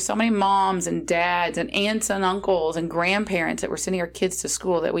I thought there's so many moms and dads and aunts and uncles and grandparents that were sending our kids to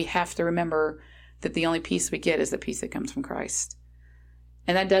school that we have to remember that the only peace we get is the peace that comes from Christ.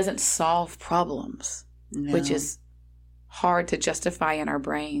 And that doesn't solve problems, which is hard to justify in our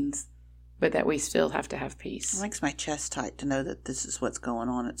brains, but that we still have to have peace. It makes my chest tight to know that this is what's going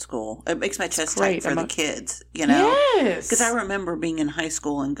on at school. It makes my chest tight for the kids, Yes. Because I remember being in high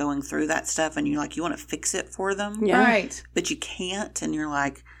school and going through that stuff, and you want to fix it for them. Yeah. Right. But you can't, and you're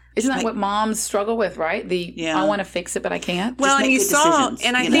like... Isn't that what moms struggle with, right? I want to fix it, but I can't. Well, and you saw, decisions,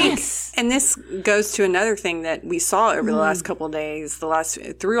 and I think, and this goes to another thing that we saw over the last couple of days,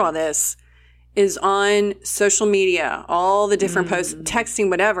 through all this, is on social media, all the different posts, texting,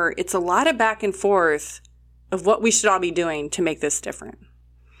 whatever. It's a lot of back and forth of what we should all be doing to make this different.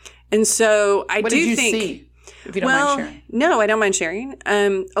 And so what did you see? If you don't mind sharing. No, I don't mind sharing.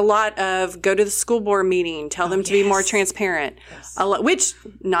 A lot of go to the school board meeting, tell them to be more transparent. Yes. Which,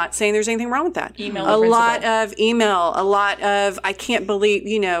 not saying there's anything wrong with that. Email a lot of email, a lot of, I can't believe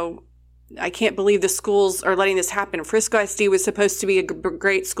the schools are letting this happen. Frisco ISD was supposed to be a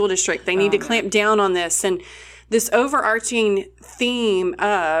great school district. They need to clamp down on this. And this overarching theme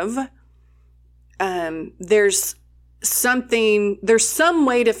of there's there's some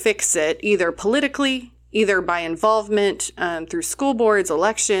way to fix it, either politically, either by involvement through school boards,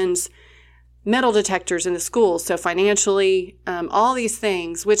 elections, metal detectors in the schools, so financially, all these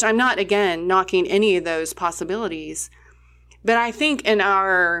things, which I'm not, again, knocking any of those possibilities. But I think in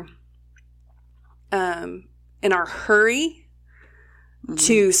our hurry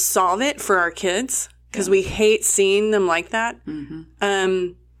to solve it for our kids, because we hate seeing them like that,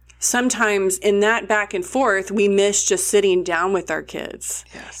 sometimes in that back and forth, we miss just sitting down with our kids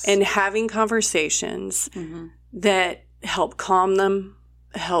and having conversations that help calm them,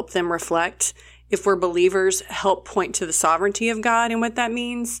 help them reflect. If we're believers, help point to the sovereignty of God and what that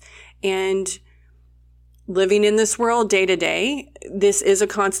means. And living in this world day to day, this is a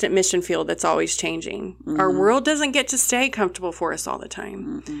constant mission field that's always changing. Our world doesn't get to stay comfortable for us all the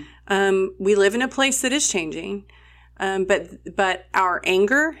time. We live in a place that is changing, but our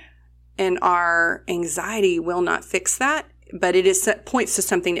anger and our anxiety will not fix that. But it points to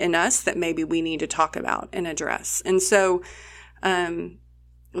something in us that maybe we need to talk about and address. And so,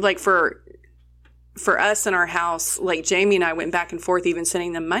 like for us in our house, like Jamie and I went back and forth, even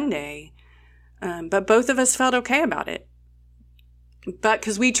sending them Monday. But both of us felt okay about it. But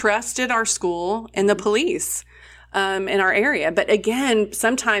because we trusted our school and the police in our area. But again,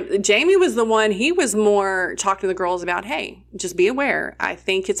 sometimes Jamie was the one, he was more talking to the girls about, hey, just be aware. I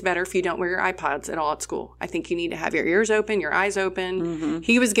think it's better if you don't wear your iPods at all at school. I think you need to have your ears open, your eyes open.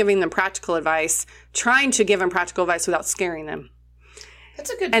 He was giving them practical advice, trying to give them practical advice without scaring them. That's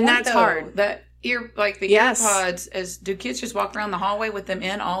a good point, and that's though, hard. That earpods, do kids just walk around the hallway with them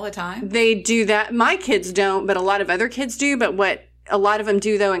in all the time? They do that. My kids don't, but a lot of other kids do. But what a lot of them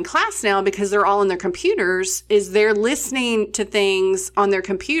do, though, in class now, because they're all on their computers, is they're listening to things on their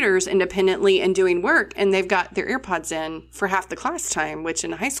computers independently and doing work, and they've got their earpods in for half the class time, which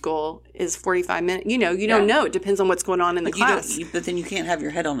in high school is 45 minutes. You don't know. It depends on what's going on in the class. But then you can't have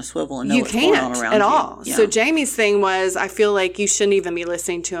your head on a swivel and know what's going on around at you. all. Yeah. So Jamie's thing was, I feel like you shouldn't even be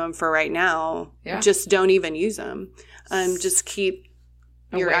listening to them for right now. Yeah. Just don't even use them. Just keep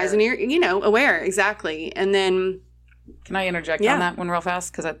your eyes and ears, aware. Exactly. And then... Can I interject on that one real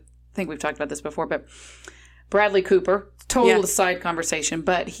fast? Because I think we've talked about this before, but Bradley Cooper, total side conversation,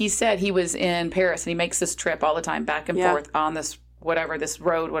 but he said he was in Paris and he makes this trip all the time back and forth on this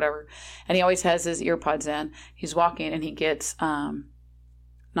road, whatever. And he always has his earpods in. He's walking and he gets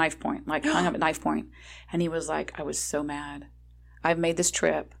knife point, like hung up at knife point. And he was like, I was so mad. I've made this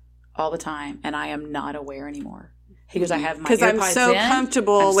trip all the time and I am not aware anymore. He goes, I have my earpods in. Because I'm so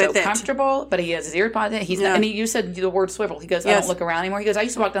comfortable with it. Comfortable, but he has his earpods in. And you said the word swivel. He goes, I don't look around anymore. He goes, I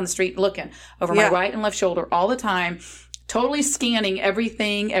used to walk down the street looking over my right and left shoulder all the time, totally scanning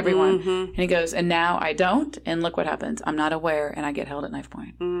everything, everyone. And he goes, and now I don't. And look what happens. I'm not aware, and I get held at knife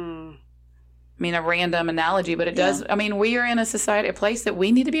point. I mean, a random analogy, but it does. I mean, we are in a society, a place that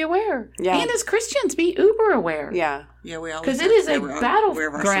we need to be aware. Yeah. And as Christians, be uber aware. Yeah. Yeah, we always because it is a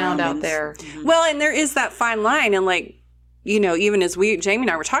battleground out there. Well, and there is that fine line, and like, even as Jamie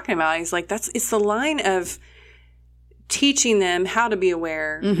and I were talking about, he's like, it's the line of teaching them how to be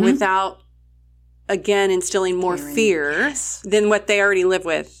aware without, again, instilling more fear than what they already live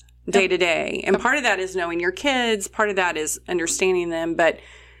with day to day. And part of that is knowing your kids. Part of that is understanding them, but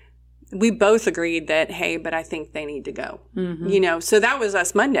we both agreed that, hey, but I think they need to go, so that was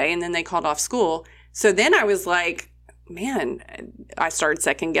us Monday. And then they called off school. So then I was like, man, I started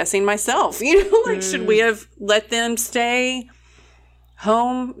second guessing myself, should we have let them stay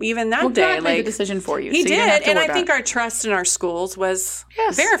home even that day? God made the decision for you. He so did. You didn't have to and worry I think about our trust in our schools was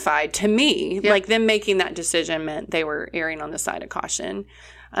verified to me. Like them making that decision meant they were erring on the side of caution.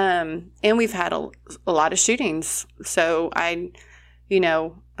 And we've had a lot of shootings. So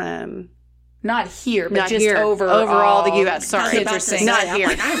not here, but not just here. Overall the U.S. Sorry. Kids are saying not I'm here.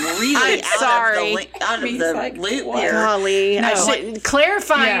 like, I'm really out of the loop here. Golly. No.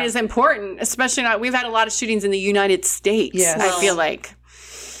 Clarifying is important, especially we've had a lot of shootings in the United States. Yes. I feel like.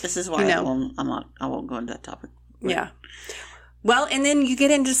 This is why I won't go into that topic. But. Yeah. Well, and then you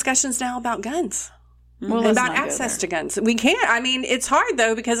get into discussions now about guns. Well, about access to guns. We can't. I mean, it's hard,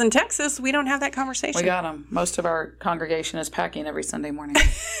 though, because in Texas, we don't have that conversation. We got them. Most of our congregation is packing every Sunday morning.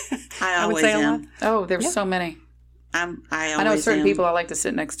 I always am. Oh, there's so many. I know certain people I like to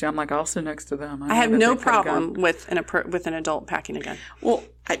sit next to. I'm like, I'll sit next to them. I have no problem with an adult packing a gun. Well,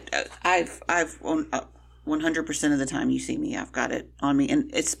 I've 100% of the time you see me, I've got it on me,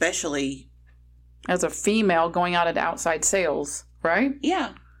 and especially as a female going out at outside sales, right?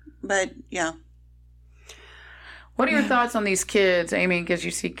 Yeah, but yeah. What are your thoughts on these kids, Amy? Because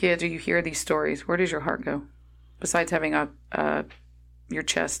you see kids or you hear these stories. Where does your heart go? Besides having your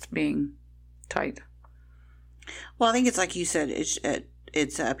chest being tight. Well, I think it's like you said.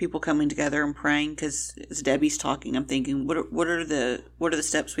 It's people coming together and praying. Because as Debbie's talking, I'm thinking, what are the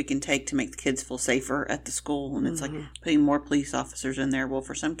steps we can take to make the kids feel safer at the school? And it's like putting more police officers in there. Well,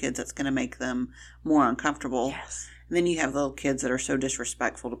 for some kids, that's going to make them more uncomfortable. Yes. And then you have little kids that are so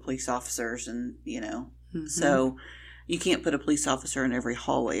disrespectful to police officers, and so you can't put a police officer in every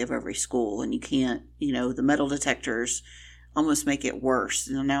hallway of every school, and you can't, the metal detectors almost make it worse.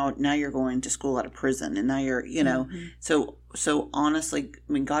 Now you're going to school out of prison, and now you're, so honestly,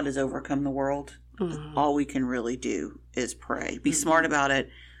 I mean, God has overcome the world. All we can really do is pray. Be smart about it,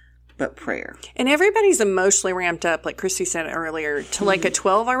 but prayer. And everybody's emotionally ramped up, like Christy said earlier, to like a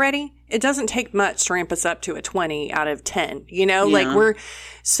 12 already. It doesn't take much to ramp us up to a 20 out of 10, like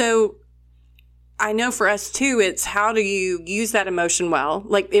so I know for us too, it's how do you use that emotion well?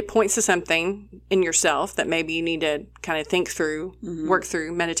 Like it points to something in yourself that maybe you need to kind of think through, work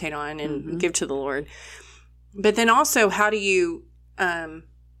through, meditate on, and give to the Lord. But then also, how do you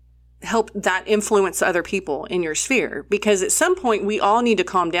help that influence other people in your sphere? Because at some point, we all need to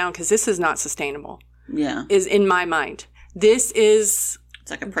calm down because this is not sustainable. Yeah. Is in my mind. It's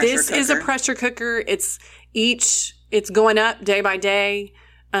like a pressure cooker. Is a pressure cooker. It's going up day by day.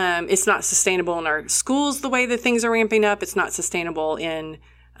 It's not sustainable in our schools the way that things are ramping up. It's not sustainable in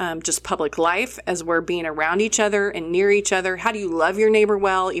just public life as we're being around each other and near each other. How do you love your neighbor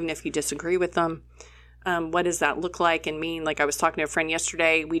well, even if you disagree with them? What does that look like and mean? Like I was talking to a friend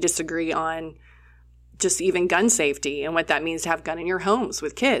yesterday, we disagree on just even gun safety and what that means to have a gun in your homes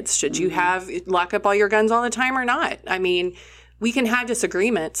with kids. Should you lock up all your guns all the time or not? I mean, we can have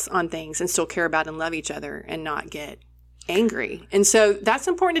disagreements on things and still care about and love each other and not get angry. And so that's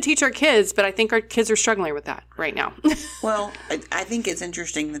important to teach our kids, but I think our kids are struggling with that right now. Well, I think it's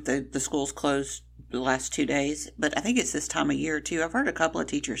interesting that the schools closed the last 2 days, but I think it's this time of year too. I've heard a couple of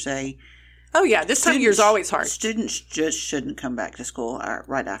teachers say, oh yeah, this time of year is always hard. Students just shouldn't come back to school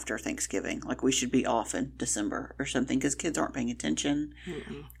right after Thanksgiving. Like we should be off in December or something because kids aren't paying attention.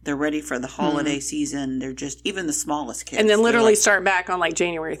 They're ready for the holiday season. They're just, even the smallest kids. And then literally start back on like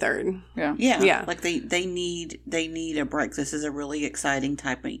January 3rd. Yeah. Like they need a break. This is a really exciting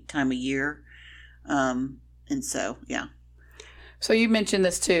time of year. And so, yeah. So you mentioned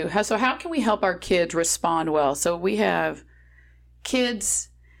this too. So how can we help our kids respond well? So we have kids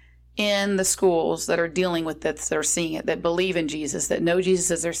in the schools that are dealing with this, that are seeing it, that believe in Jesus, that know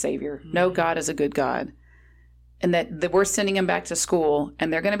Jesus as their Savior, know God is a good God, and that we're sending them back to school,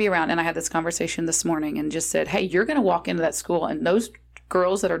 and they're going to be around. And I had this conversation this morning and just said, hey, you're going to walk into that school, and those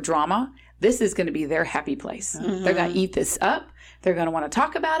girls that are drama, this is going to be their happy place. They're going to eat this up. They're going to want to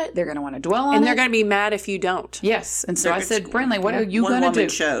talk about it. They're going to want to dwell on it. And they're going to be mad if you don't. Yes. And so I said, Brindley, what are you going to do?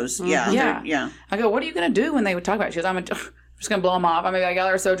 Shows. Yeah. I go, what are you going to do when they would talk about it? She goes, I'm just going to blow them off. I mean, y'all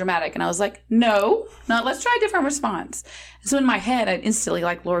are so dramatic. And I was like, no, let's try a different response. And so in my head, I instantly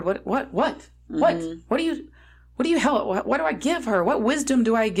like, Lord, what do you help? What do I give her? What wisdom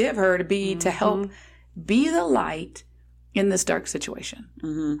do I give her to help be the light in this dark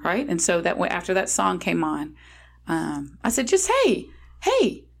situation? Right. And so that after that song came on, I said, just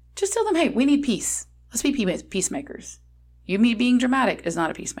tell them, hey, we need peace. Let's be peacemakers. Me being dramatic is not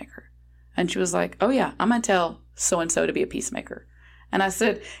a peacemaker. And she was like, oh yeah, I'm going to tell so-and-so to be a peacemaker. And I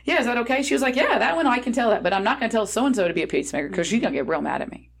said, yeah, is that okay? She was like, yeah, that one I can tell that, but I'm not going to tell so-and-so to be a peacemaker because she's going to get real mad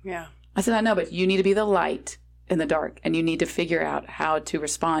at me. Yeah. I said, I know, but you need to be the light in the dark, and you need to figure out how to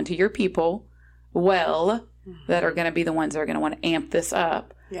respond to your people that are going to be the ones that are going to want to amp this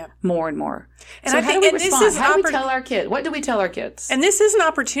up more and more. And so I think how do we tell our kids? What do we tell our kids? And this is an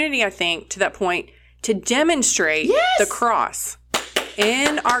opportunity, I think, to that point, to demonstrate the cross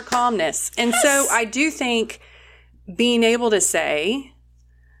in our calmness. And so I do think being able to say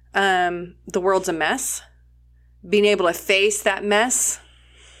the world's a mess, being able to face that mess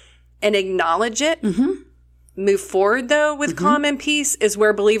and acknowledge it, move forward though with calm and peace is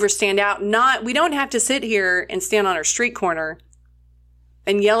where believers stand out. We don't have to sit here and stand on our street corner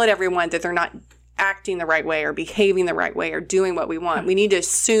and yell at everyone that they're not acting the right way or behaving the right way or doing what we want. We need to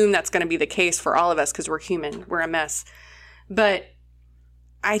assume that's going to be the case for all of us because we're human. We're a mess. But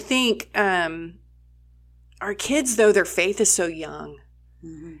I think our kids, though, their faith is so young.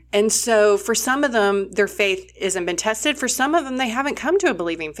 And so for some of them, their faith hasn't been tested. For some of them, they haven't come to a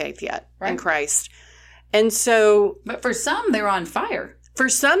believing faith yet in Christ. And so... But for some, they're on fire. For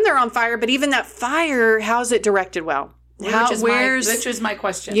some, they're on fire. But even that fire, how's it directed well? Which is my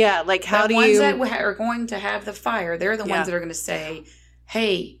question. Yeah, like how do you... The ones that are going to have the fire, they're the ones that are going to say,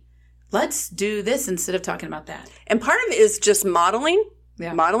 hey, let's do this instead of talking about that. And part of it is just modeling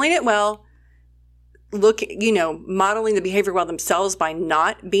it well, modeling the behavior well themselves by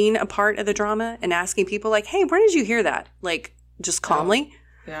not being a part of the drama and asking people like, hey, where did you hear that? Like, just calmly.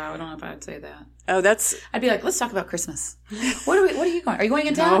 Yeah, I don't know if I'd say that. Oh, I'd be like, let's talk about Christmas. What are you going? Are you going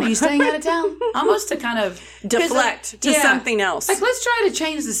in town? Are you staying out of town? Almost to kind of deflect to something else. Like, let's try to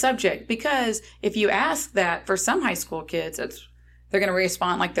change the subject, because if you ask that for some high school kids, they're going to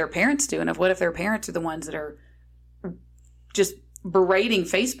respond like their parents do. And what if their parents are the ones that are just berating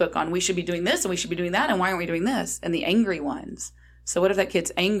Facebook on, we should be doing this and we should be doing that, and why aren't we doing this? And the angry ones. So what if that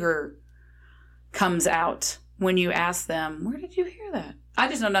kid's anger comes out when you ask them, where did you hear that? I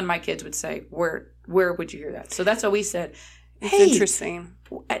just know none of my kids would say, where would you hear that? So that's what we said. It's interesting.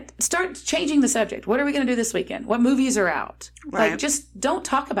 Start changing the subject. What are we going to do this weekend? What movies are out? Right. Like, just don't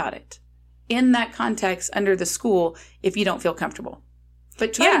talk about it in that context under the school if you don't feel comfortable.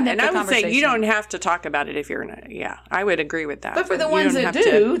 But try to nip and the I would conversation. say you don't have to talk about it if you're not. Yeah, I would agree with that. But for the You ones don't that have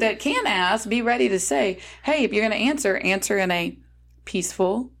do, to- that can ask, be ready to say, hey, if you're going to answer in a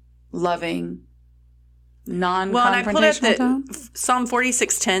peaceful, loving, Well, and I pulled up non-confrontational tone. that Psalm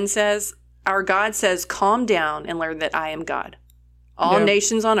 46:10 says, our God says, calm down and learn that I am God. All Yeah.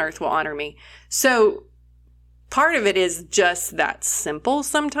 nations on earth will honor me. So part of it is just that simple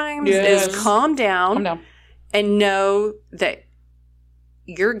sometimes, Yes. is calm down, Calm down. and know that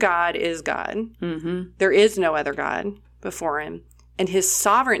your God is God. Mm-hmm. There is no other God before him. And his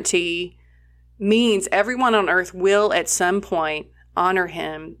sovereignty means everyone on earth will at some point honor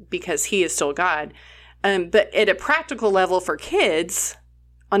him because he is still God. But at a practical level for kids,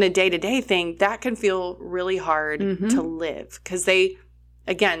 on a day-to-day thing, that can feel really hard to live. Because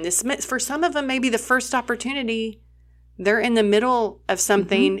for some of them, maybe the first opportunity, they're in the middle of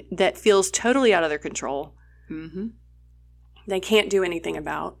something that feels totally out of their control. Mm-hmm. They can't do anything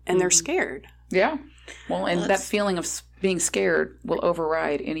about, and they're scared. Yeah. Well, and that feeling of being scared will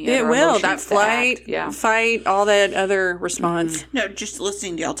override any It other will. emotions That to flight, act. Yeah. fight, all that other response. No, just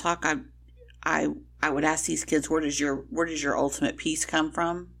listening to y'all talk, I would ask these kids, where does your ultimate peace come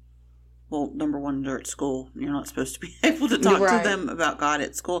from? Well, number one, they're at school. You're not supposed to be able to talk Right. to them about God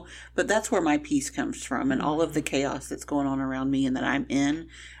at school. But that's where my peace comes from, and all of the chaos that's going on around me and that I'm in.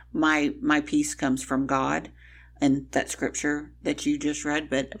 My peace comes from God and that scripture that you just read.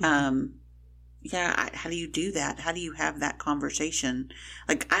 But how do you do that? How do you have that conversation?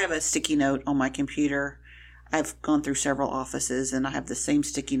 Like, I have a sticky note on my computer. I've gone through several offices, and I have the same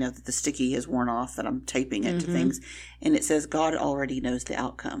sticky note that the sticky has worn off, that I'm taping it to things. And it says, God already knows the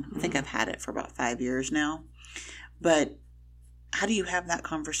outcome. I think I've had it for about 5 years now. But how do you have that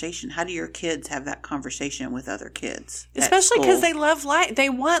conversation? How do your kids have that conversation with other kids? at Especially because school? they love life. They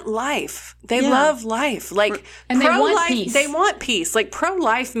want life. They Yeah. love life. Like, And they want pro-life, peace. They want peace. Like,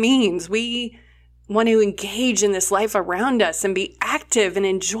 pro-life means we want to engage in this life around us and be active and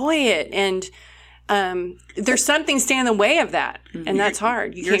enjoy it. And there's something standing in the way of that. And that's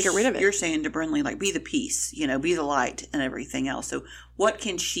hard. You can't get rid of it. You're saying to Brinley, like, be the peace, be the light and everything else. So what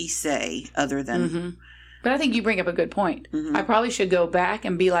can she say other than... But I think you bring up a good point. I probably should go back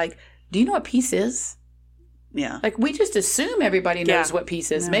and be like, do you know what peace is? Yeah. Like, we just assume everybody knows Yeah. what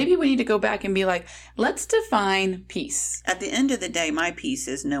peace is. Maybe we need to go back and be like, let's define peace. At the end of the day, my peace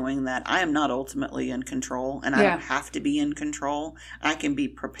is knowing that I am not ultimately in control, and I Yeah. don't have to be in control. I can be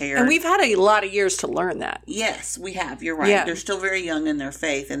prepared. And we've had a lot of years to learn that. Yes, we have. You're right. Yeah. They're still very young in their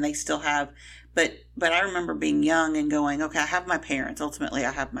faith, and they still have. But I remember being young and going, okay, I have my parents. Ultimately,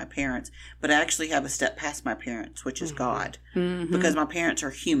 I have my parents, but I actually have a step past my parents, which is God, because my parents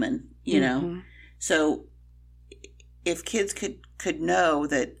are human. You know, so if kids could know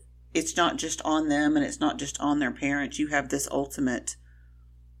that it's not just on them and it's not just on their parents, you have this ultimate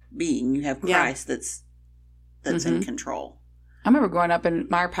being. You have Christ that's in control. I remember growing up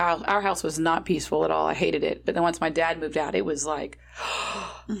and our house was not peaceful at all. I hated it. But then once my dad moved out, it was like,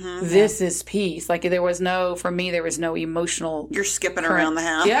 this is peace. Like, for me, there was no emotional. You're skipping around the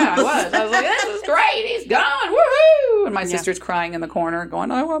house. Yeah, I was. I was like, this is great. He's gone. Woohoo. And my sister's crying in the corner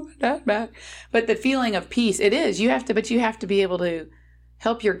going, I want my dad back. But the feeling of peace, it is. You have to be able to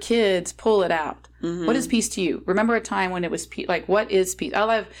help your kids pull it out. What is peace to you? Remember a time when it was like, what is peace? I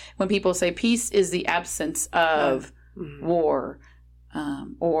love when people say peace is the absence of war,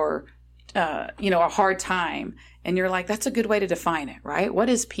 or a hard time, and you're like, that's a good way to define it, right? What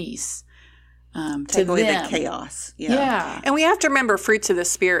is peace? Take to away them. the chaos. Yeah. And we have to remember fruits of the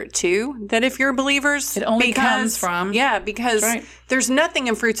Spirit, too, that if you're believers... It only comes from... Yeah, because Right. there's nothing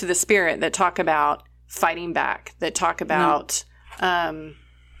in fruits of the Spirit that talk about fighting back, that talk about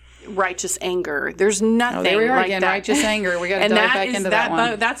righteous anger. There's nothing Oh, there we are like again, that. righteous anger. We got to And dive back into that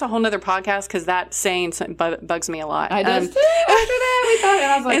one. That's a whole nother podcast because that saying bugs me a lot. I does too. After that, we thought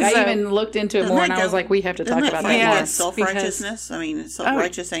I was like, And I so- even looked into it more, and I was like, we have to talk about that Yeah, more. it's- self-righteousness? I mean,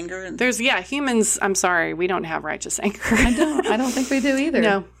 self-righteous anger. And There's humans. I'm sorry, we don't have righteous anger. I don't think we do either.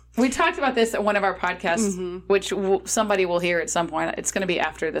 No. We talked about this at one of our podcasts, which somebody will hear at some point. It's going to be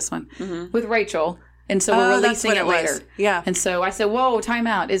after this one with Rachel. And so we're that's releasing what it it was. later. Yeah. And so I said, whoa, time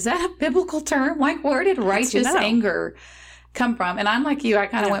out. Is that a biblical term? Like, where did righteous know. anger come from? And I'm like you. I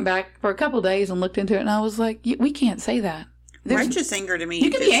kind of went back for a couple of days and looked into it. And I was like, we can't say that. righteous anger to me You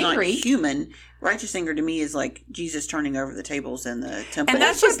can is be angry. not human. Righteous anger to me is like Jesus turning over the tables in the temple. And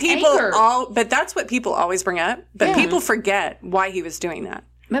that's just what people anger. but that's what people always bring up. But Yeah. people forget why he was doing that.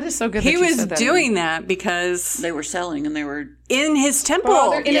 That is so good. He that you was said that. doing that because they were selling and they were in his temple.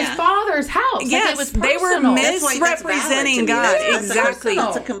 Father, in his Yeah. father's house. Like, Yes, it was they were personal. That's why that's valid to misrepresenting me. God. That's Exactly.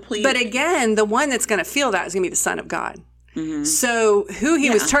 That's a complete. But again, the one that's going to feel that is going to be the Son of God. So who he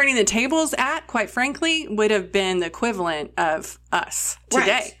was Yeah. turning the tables at, quite frankly, would have been the equivalent of us today.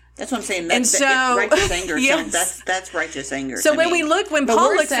 Right. That's what I'm saying. And so- righteous anger. Yes. So that's righteous anger. So to when me. when But Paul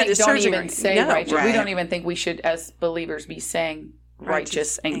we're looks saying at his don't church even and say no, righteous. We right. don't even think we should, as believers, be saying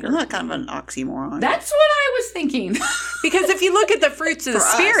righteous anger. Isn't that kind of an oxymoron? That's what I was thinking. because if you look at the fruits of the For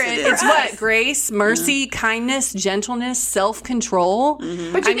us, Spirit, it is. it's For what? us. Grace, mercy, kindness, gentleness, self-control. But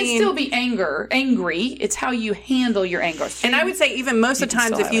you I can mean- still be angry. It's how you handle your anger. And I would say even most of the can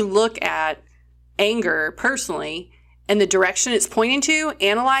times, still if you look at anger personally and the direction it's pointing to,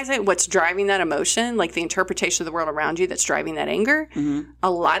 analyze it, what's driving that emotion, like the interpretation of the world around you that's driving that anger,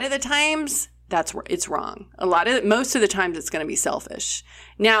 a lot of the times it's wrong. Most of the times it's going to be selfish.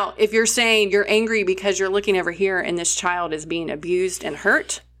 Now, if you're saying you're angry because you're looking over here and this child is being abused and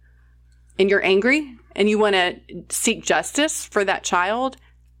hurt, and you're angry and you want to seek justice for that child,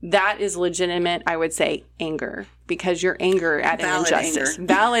 that is legitimate, I would say, anger, because you're anger at an Valid injustice.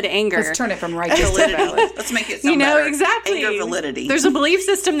 anger. Valid anger. Let's turn it from righteous to valid. validity. Let's make it sound better. Exactly. Anger validity. There's a belief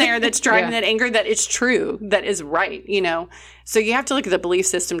system there that's driving Yeah. that anger, that is true, that is right, So you have to look at the belief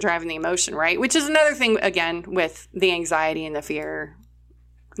system driving the emotion, right? Which is another thing, again, with the anxiety and the fear.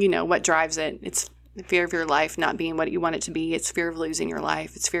 What drives it? It's the fear of your life not being what you want it to be. It's fear of losing your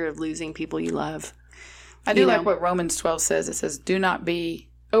life. It's fear of losing people you love. I do like what Romans 12 says. It says, do not be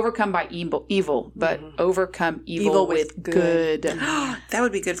overcome by evil, but overcome evil with good. That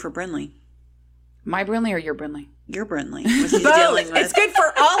would be good for Brinley. My Brinley or your Brinley? Your Brinley. What she's Both. dealing with. It's good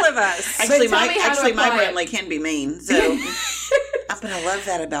for all of us. Actually, But tell me how to my apply it. Brinley can be mean. So I'm going to love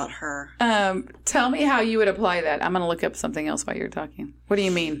that about her. Tell me how you would apply that. I'm going to look up something else while you're talking. What do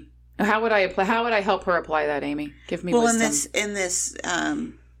you mean? How would I help her apply that, Amy? Give me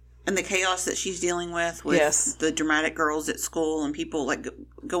wisdom. In the chaos that she's dealing with Yes. the dramatic girls at school and people like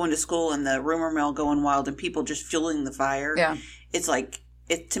going to school and the rumor mill going wild and people just fueling the fire. Yeah. It's like,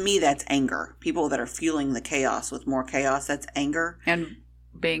 to me, that's anger. People that are fueling the chaos with more chaos, that's anger. And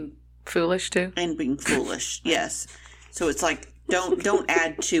being foolish too. And being foolish, yes. So it's like, don't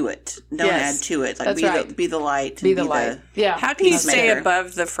add to it. Don't Yes. add to it. Like That's be right. the light. Be and the light. Yeah. How can you Peacemaker. stay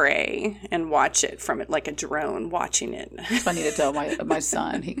above the fray and watch it from it like a drone watching it? I need to tell my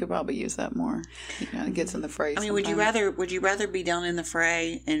son. He could probably use that more. He kind of gets in the fray. I mean, would you rather be down in the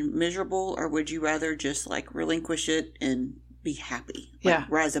fray and miserable, or would you rather just like relinquish it and be happy? Like, Yeah.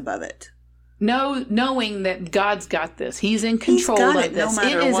 rise above it. Knowing that God's got this. He's in control got of it, no this.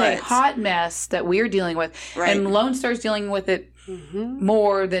 matter It is what. a hot mess that we're dealing with. Right. And Lone Star's dealing with it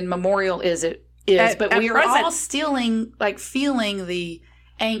more than Memorial is. But At we are present. all feeling the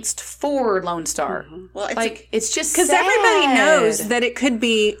angst for Lone Star. Well, It's just Because sad. everybody knows that it could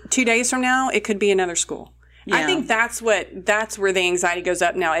be 2 days from now, it could be another school. I Yeah. think that's where the anxiety goes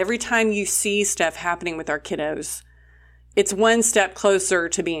up now. Every time you see stuff happening with our kiddos, it's one step closer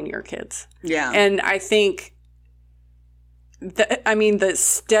to being your kids. yeah. And I think, the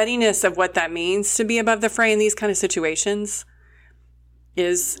steadiness of what that means to be above the fray in these kind of situations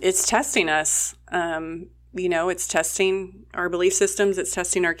it's testing us. It's testing our belief systems. It's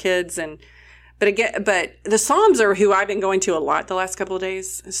testing our kids. But the Psalms are who I've been going to a lot the last couple of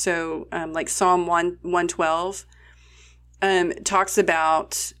days. So, like Psalm 112, talks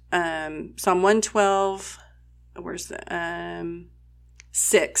about, Psalm 112, where's the,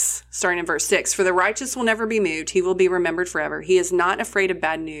 6, starting in verse 6. For the righteous will never be moved. He will be remembered forever. He is not afraid of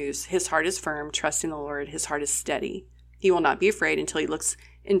bad news. His heart is firm, trusting the Lord. His heart is steady. He will not be afraid until he looks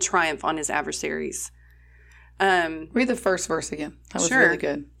in triumph on his adversaries. Read the first verse again. That was Sure. really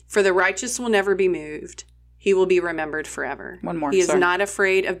good. For the righteous will never be moved. He will be remembered forever. One more, He is sorry. not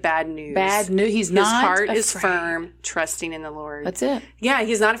afraid of bad news. Bad news. He's His not heart is afraid. firm, trusting in the Lord. That's it. Yeah,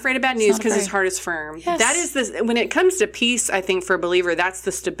 he's not afraid of bad news not because his afraid. heart is firm. Yes. That is when it comes to peace, I think for a believer, that's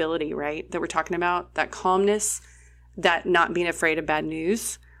the stability, right? That we're talking about, that calmness. that not being afraid of bad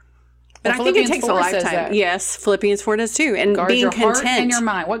news. But Well, I think it Philippians takes a 4 says lifetime. that. Yes, Philippians 4 does too. And Guard being your content. heart and your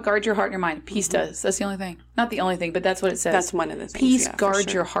mind. What guards your heart and your mind? Peace does. That's the only thing. Not the only thing, but that's what it says. That's one of the things. Peace yeah, for guards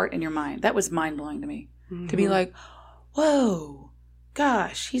sure. your heart and your mind. That was mind-blowing to me. To be like, whoa,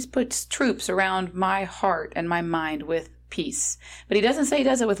 gosh, he's put troops around my heart and my mind with peace. But he doesn't say he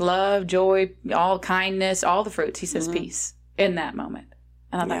does it with love, joy, all kindness, all the fruits. He says peace in that moment.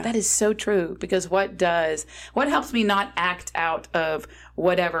 And I thought, that is so true, because what helps me not act out of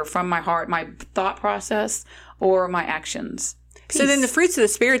whatever from my heart, my thought process, or my actions? Peace. So then the fruits of the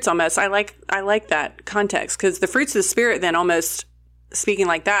Spirit's almost, I like that context, because the fruits of the Spirit then almost, speaking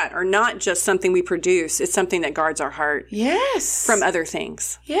like that, are not just something we produce. It's something that guards our heart Yes. from other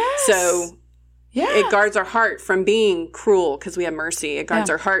things. Yes. So yeah. it guards our heart from being cruel because we have mercy. It guards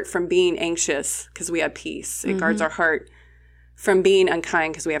our heart from being anxious because we have peace. It guards our heart from being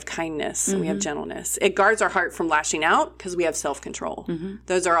unkind because we have kindness and we have gentleness. It guards our heart from lashing out because we have self-control.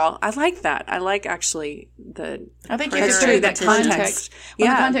 Those are all, I like that. I like actually I think That's you're true, that that context. context. Well,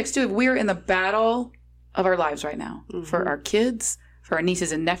 Yeah. the context too. We're in the battle of our lives right now for our kids, for our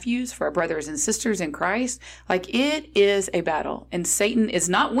nieces and nephews, for our brothers and sisters in Christ. Like, it is a battle, and Satan is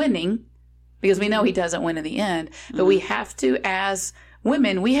not winning, because we know he doesn't win in the end. But we have to, as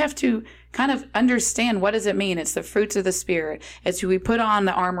women, we have to kind of understand, what does it mean? It's the fruits of the Spirit. It's we put on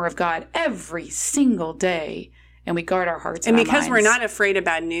the armor of God every single day, and we guard our hearts And and because our we're minds. not afraid of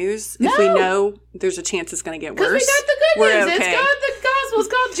bad news, if we know there's a chance it's going to get worse, Because we got the good we're news. okay. It's God. The gospel's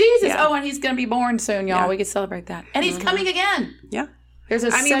called Jesus. Yeah. Oh, and he's going to be born soon, y'all. Yeah. We can celebrate that. And he's coming again. Yeah. There's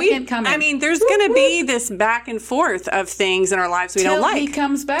a I mean, second coming. I mean, there's going to be this back and forth of things in our lives we don't Till like. he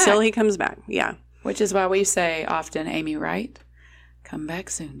comes back. Till he comes back. Yeah. Which is why we say often, Amy, right? Come back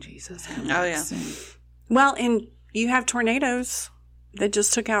soon, Jesus. Come back yeah. soon. Well, and you have tornadoes that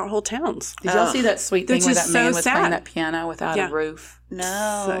just took out whole towns. Did y'all see that sweet thing Which where is that man so was sad. playing that piano without Yeah. a roof?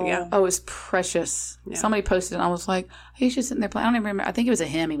 No. So, yeah. Oh, it was precious. Somebody posted it, and I was like, he's just sitting there playing. I don't even remember. I think it was a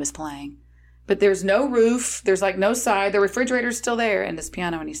hymn he was playing. But there's no roof. There's like no side. The refrigerator's still there, and this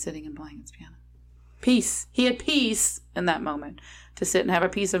piano, and he's sitting and playing his piano. Peace. He had peace in that moment to sit and have a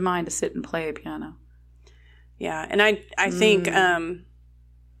peace of mind to sit and play a piano. Yeah. And I think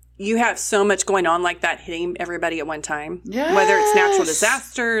you have so much going on like that hitting everybody at one time. Yes. Whether it's natural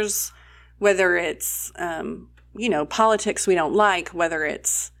disasters, whether it's, politics we don't like, whether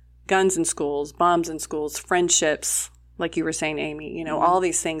it's guns in schools, bombs in schools, friendships, like you were saying, Amy, all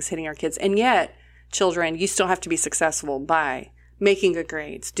these things hitting our kids. And yet, children, you still have to be successful by making good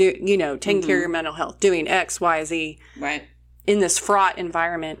grades, taking care of your mental health, doing X, Y, Z Right. in this fraught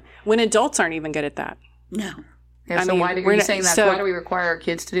environment when adults aren't even good at that. No. Yeah, I so mean, why are we're you not- saying that? so- Why do we require our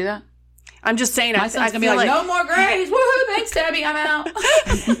kids to do that? I'm just saying, My I son's going to feel be like, like no more grades. Woohoo, thanks, Debbie. I'm out.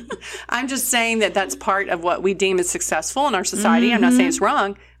 I'm just saying that that's part of what we deem as successful in our society. I'm not saying it's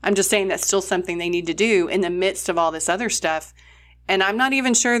wrong. I'm just saying that's still something they need to do in the midst of all this other stuff. And I'm not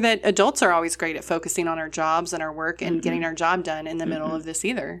even sure that adults are always great at focusing on our jobs and our work and getting our job done in the middle of this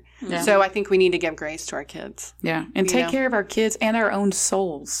either. Yeah. So I think we need to give grace to our kids. Yeah, and take care of our kids and our own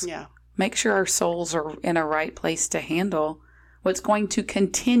souls. Yeah. Make sure our souls are in a right place to handle what's going to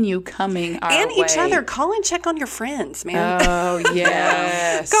continue coming our And each way. other. Call and check on your friends, man. Oh,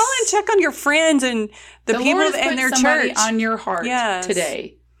 yes. Call and check on your friends and the people Lord has in put their somebody church. on your heart Yes.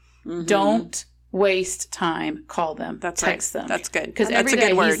 today. Don't waste time. Call them. That's Text right. them. That's good. Because That's every a good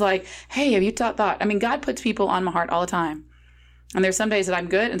day word. he's like, hey, have you thought? I mean, God puts people on my heart all the time. And there's some days that I'm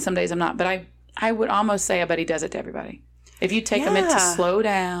good and some days I'm not. But I would almost say I bet he does it to everybody. If you take a minute to Yeah. slow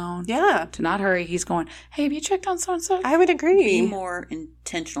down, Yeah. to not hurry, he's going, hey, have you checked on so-and-so? I would agree. Be more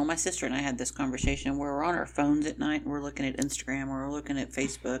intentional. My sister and I had this conversation where we're on our phones at night and we're looking at Instagram or we're looking at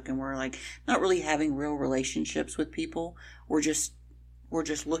Facebook and we're like not really having real relationships with people. We're just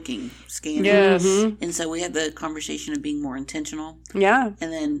looking, scanning. Yes. And so we had the conversation of being more intentional. Yeah.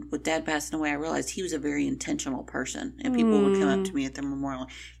 And then with Dad passing away, I realized he was a very intentional person. And people would come up to me at the memorial.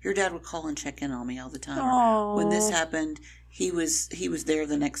 Your dad would call and check in on me all the time. Or when this happened, he was there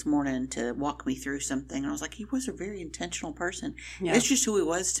the next morning to walk me through something. And I was like, he was a very intentional person. Yeah. That's just who he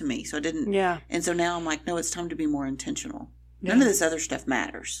was to me. So I didn't. Yeah. And so now I'm like, no, it's time to be more intentional. None of this other stuff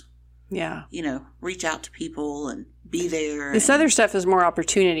matters. Yeah. Reach out to people and be there. This and- other stuff is more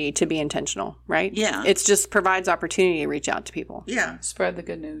opportunity to be intentional, right? Yeah. It just provides opportunity to reach out to people. Yeah. Spread the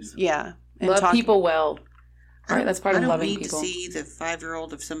good news. Yeah. And Love talk- people well. Right? That's part I of don't loving need people. to see the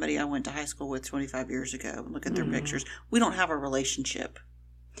 5-year-old of somebody I went to high school with 25 years ago and look at their pictures. We don't have a relationship.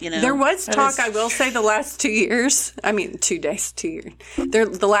 There was talk, I will say, the last 2 years. I mean, 2 days, 2 years.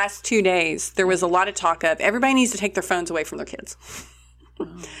 The last 2 days, there was a lot of talk of everybody needs to take their phones away from their kids.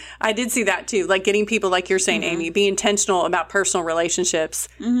 I did see that too. Like getting people, like you're saying, Amy, be intentional about personal relationships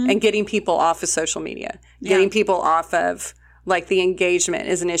and getting people off of social media, getting people off of like the engagement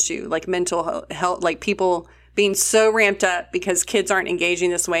is an issue, like mental health, like people being so ramped up because kids aren't engaging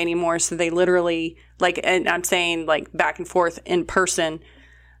this way anymore. So they literally like, and I'm saying like back and forth in person,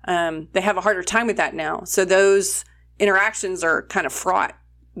 they have a harder time with that now. So those interactions are kind of fraught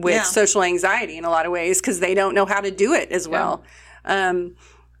with social anxiety in a lot of ways because they don't know how to do it as well. And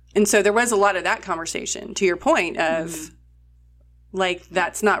so there was a lot of that conversation, to your point of like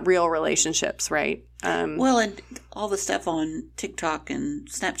that's not real relationships, right? Well, and all the stuff on TikTok and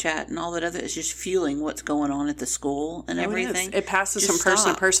Snapchat and all that other is just fueling what's going on at the school and everything. It passes Just from person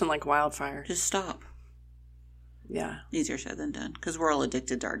stop. to person like wildfire. Just stop. Yeah. Easier said than done because we're all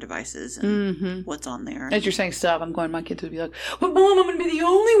addicted to our devices and what's on there. As you're saying stop, I'm going, my kids would be like, but Mom, I'm going to be the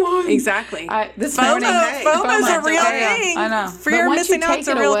only one. Exactly. This FOMO, morning, FOMO's a real yeah, thing. I know. Fear But of once you missing out's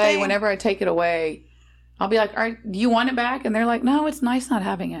take a it real away, thing. whenever I take it away, I'll be like, do you want it back? And they're like, no, it's nice not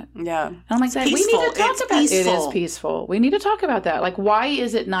having it. Yeah. And I'm like, we need peaceful. to talk It's about it. It is peaceful. peaceful. We need to talk about that. Like, why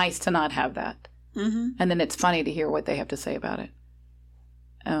is it nice to not have that? And then it's funny to hear what they have to say about it.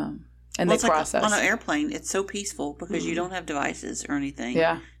 And Well, they it's process. like on an airplane, it's so peaceful because you don't have devices or anything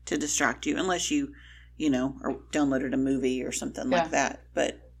to distract you unless you or downloaded a movie or something like that.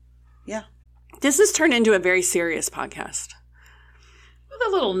 But This has turned into a very serious podcast. With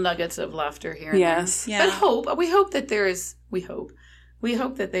a little nuggets of laughter here and Yes. there. Yeah. But we hope that there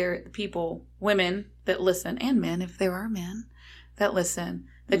are people, women that listen, and men, if there are men that listen,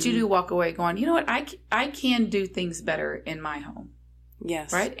 that you do walk away going, you know what, I can do things better in my home.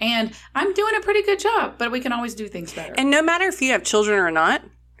 Yes. Right? And I'm doing a pretty good job, but we can always do things better. And no matter if you have children or not,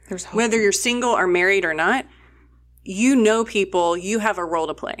 there's hope. whether you're single or married or not, people, you have a role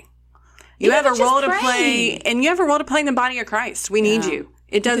to play. You Even have a just role to praying. play, and you have a role to play in the body of Christ. We need you.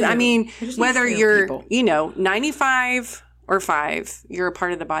 It does. do. I mean, We just need whether real you're, people. 95 or 5, you're a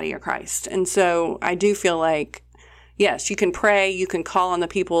part of the body of Christ. And so I do feel like, yes, you can pray. You can call on the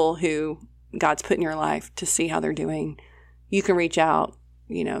people who God's put in your life to see how they're doing. You can reach out,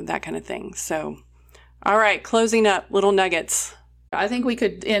 that kind of thing. So, all right, closing up, little nuggets. I think we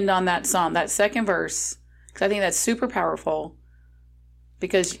could end on that psalm, that second verse, because I think that's super powerful.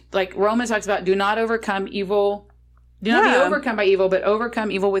 Because, like Romans talks about, do not overcome evil. Do not be overcome by evil, but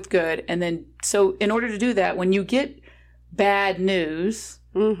overcome evil with good. And then, so in order to do that, when you get bad news,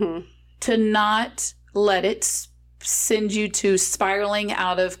 to not let it send you to spiraling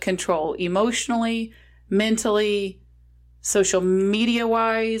out of control emotionally, mentally, social media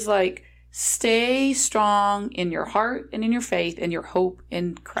wise, like stay strong in your heart and in your faith and your hope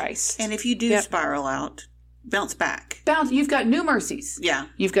in Christ. and if you do spiral out, bounce back. You've got new mercies. Yeah.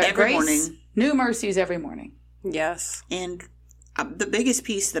 You've got every grace, morning. new mercies every morning. Yes. And the biggest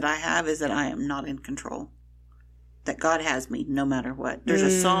piece that I have is that I am not in control. That God has me no matter what. There's a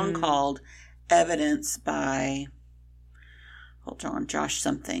song called Evidence by, Josh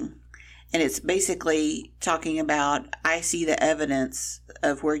something. And it's basically talking about, I see the evidence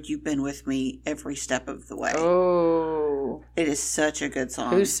of where you've been with me every step of the way. Oh. It is such a good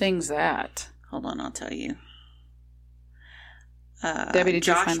song. Who sings that? Hold on, I'll tell you. Debbie, did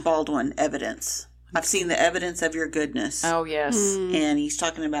you Josh find- Baldwin, Evidence. I've seen the evidence of your goodness. Oh, yes. And he's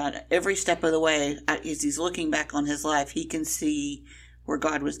talking about every step of the way. As he's looking back on his life, he can see where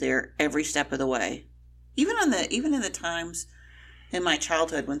God was there every step of the way. Even in the times in my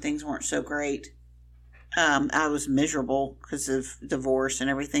childhood when things weren't so great, I was miserable because of divorce and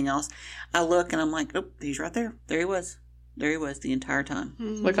everything else. I look and I'm like, oh, he's right there. There he was. There he was the entire time.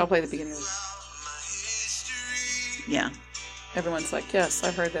 Look, I'll play the beginning of it. Yeah. Everyone's like, yes,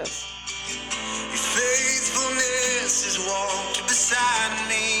 I've heard this. Your faithfulness has walked beside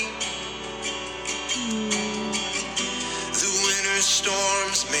me. The winter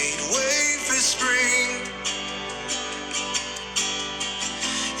storms made way for spring.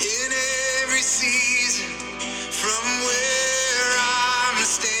 In every season, from where I'm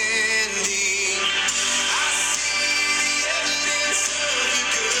standing, I see the evidence of your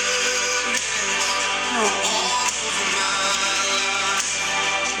goodness all over my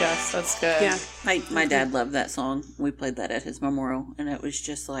life. Yes, that's good. Yeah. My dad loved that song. We played that at his memorial, and it was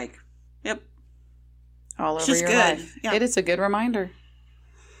just like, yep. All over just your good. life. Yeah. It is a good reminder.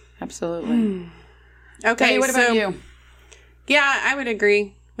 Absolutely. Okay. Hey, what about you? Yeah, I would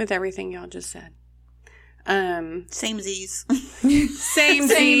agree with everything y'all just said. Samesies.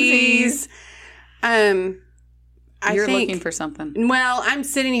 Samesies. I You're think, looking for something. Well, I'm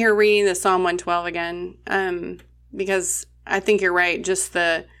sitting here reading the Psalm 112 again because I think you're right. Just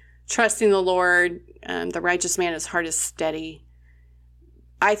the trusting the Lord, the righteous man, his heart is steady.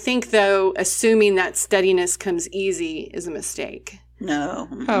 I think, though, assuming that steadiness comes easy is a mistake. No.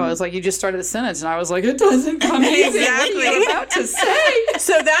 Oh, it's like you just started the sentence, and I was like, it doesn't come easy. Exactly. What are you about to say?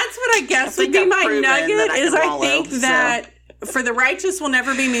 So that's what I guess would be I've my proven nugget, that I is can I wallow, think that for the righteous will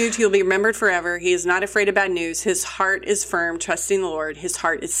never be moved. He will be remembered forever. He is not afraid of bad news. His heart is firm, trusting the Lord. His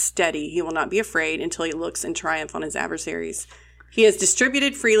heart is steady. He will not be afraid until he looks in triumph on his adversaries. He has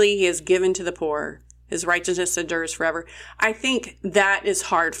distributed freely. He has given to the poor. His righteousness endures forever. I think that is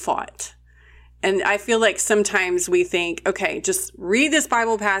hard fought. And I feel like sometimes we think, okay, just read this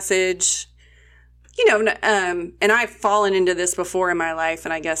Bible passage, and I've fallen into this before in my life.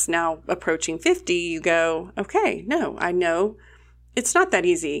 And I guess now approaching 50, you go, okay, no, I know it's not that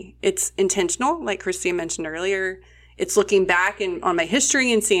easy. It's intentional, like Christy mentioned earlier. It's looking back on my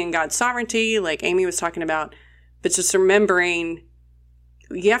history and seeing God's sovereignty, like Amy was talking about, but just remembering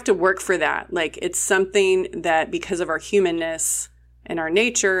you have to work for that. Like, it's something that because of our humanness and our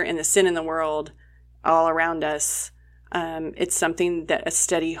nature and the sin in the world all around us, it's something that a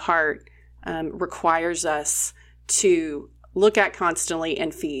steady heart requires us to look at constantly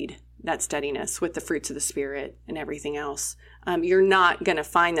and feed that steadiness with the fruits of the Spirit and everything else. You're not going to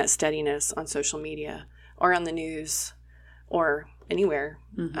find that steadiness on social media or on the news or anywhere,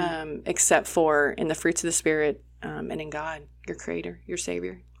 except for in the fruits of the Spirit and in God, your Creator, your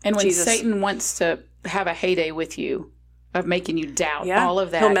Savior. And when Jesus. Satan wants to have a heyday with you, of making you doubt all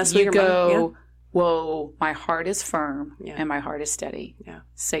of that, He'll mess with you your mind. go, whoa, my heart is firm and my heart is steady. Yeah.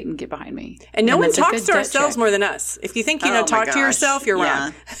 Satan, get behind me. And no one that's a talks good to debt ourselves check. more than us. If you think, Oh my talk to gosh. yourself, you're Yeah.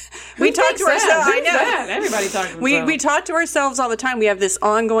 wrong. We talk to ourselves. I Who's know. that? Everybody talks to We themselves. talk to ourselves all the time. We have this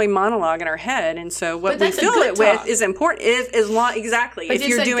ongoing monologue in our head, and so what But we that's a fill good it with talk. is important. Is long exactly. But If it's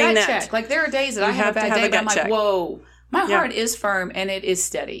you're a doing gut that, check. Like, there are days that I have a have to bad have day, a but I'm gut like, check. whoa, my Yeah. heart is firm and it is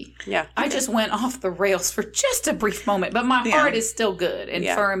steady. Yeah. I just went off the rails for just a brief moment, but my heart is still good and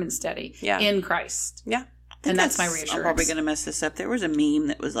Yeah. firm and steady in Christ. Yeah. And that's my I'm reassurance. probably going to mess this up. There was a meme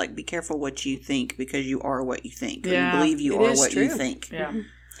that was like, be careful what you think because you are what you think. Or Yeah, you believe you it are is what true. you think. Yeah.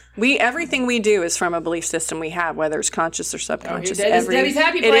 Everything we do is from a belief system we have, whether it's conscious or subconscious. Debbie's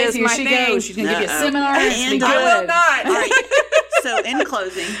happy it place. is Here my she thing. goes. She's going to give you a Uh-oh. seminar. It's gonna be And good. I will not. All right. So in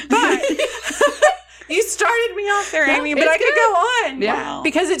closing, You started me off there, Amy, but it's I could go on. Yeah. Wow.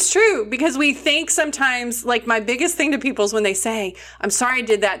 Because it's true. Because we think sometimes, like, my biggest thing to people is when they say, I'm sorry I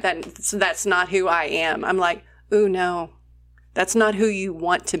did that, that's not who I am. I'm like, ooh, no. That's not who you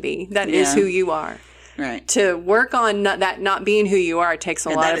want to be. That is Yeah. who you are. right. To work on that not being who you are takes a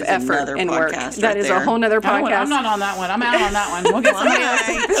And lot that of is effort another and work. podcast That right is a there. whole nother I'm podcast. not on that one. I'm out on that one. We'll get somebody else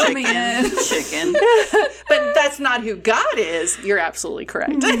to fill me in. Chicken. But that's not who God is. You're absolutely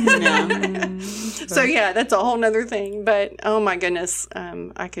correct. No. So yeah, that's a whole nother thing. But oh my goodness,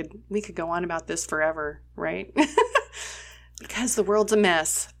 we could go on about this forever, right? Because the world's a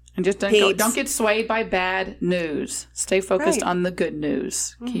mess. And just don't get swayed by bad news. Stay focused Right. on the good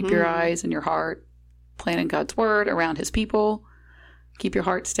news. Keep your eyes and your heart planting God's word around his people. Keep your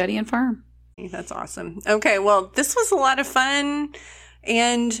heart steady and firm. That's awesome. Okay, well, this was a lot of fun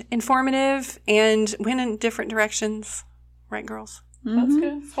and informative and went in different directions. Right, girls? That's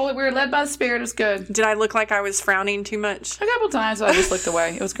good. Holy, we were led by the Spirit. It was good. Did I look like I was frowning too much? A couple times I just looked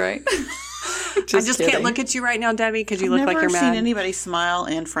away. It was great. I just kidding. can't look at you right now, Debbie, because you I've look like never you're seen mad. anybody smile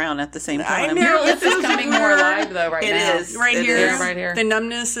and frown at the same I time. know. Your lip is coming more alive though right It now. is. Right It here, is. Right here. the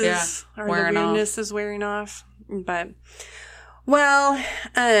numbness is, Yeah, or the wearing off. weirdness is wearing off. But, well,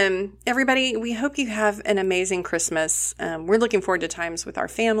 everybody, we hope you have an amazing Christmas. We're looking forward to times with our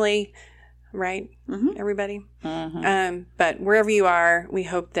family, right? Everybody. But wherever you are, we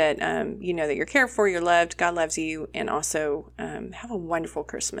hope that you know that you're cared for, you're loved, God loves you, and also have a wonderful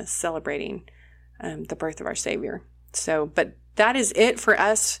Christmas celebrating the birth of our Savior. So, but that is it for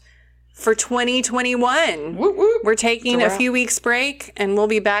us for 2021. Whoop, whoop. We're taking It's a a wrap. few weeks break, and we'll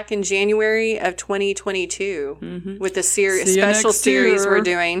be back in January of 2022 with the See you special next series year. we're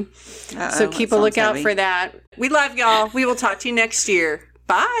doing. Uh-oh, So keep that a lookout sounds for heavy. that. We love y'all. We will talk to you next year.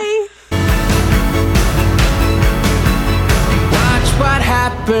 Bye. Watch what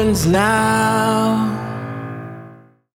happens now.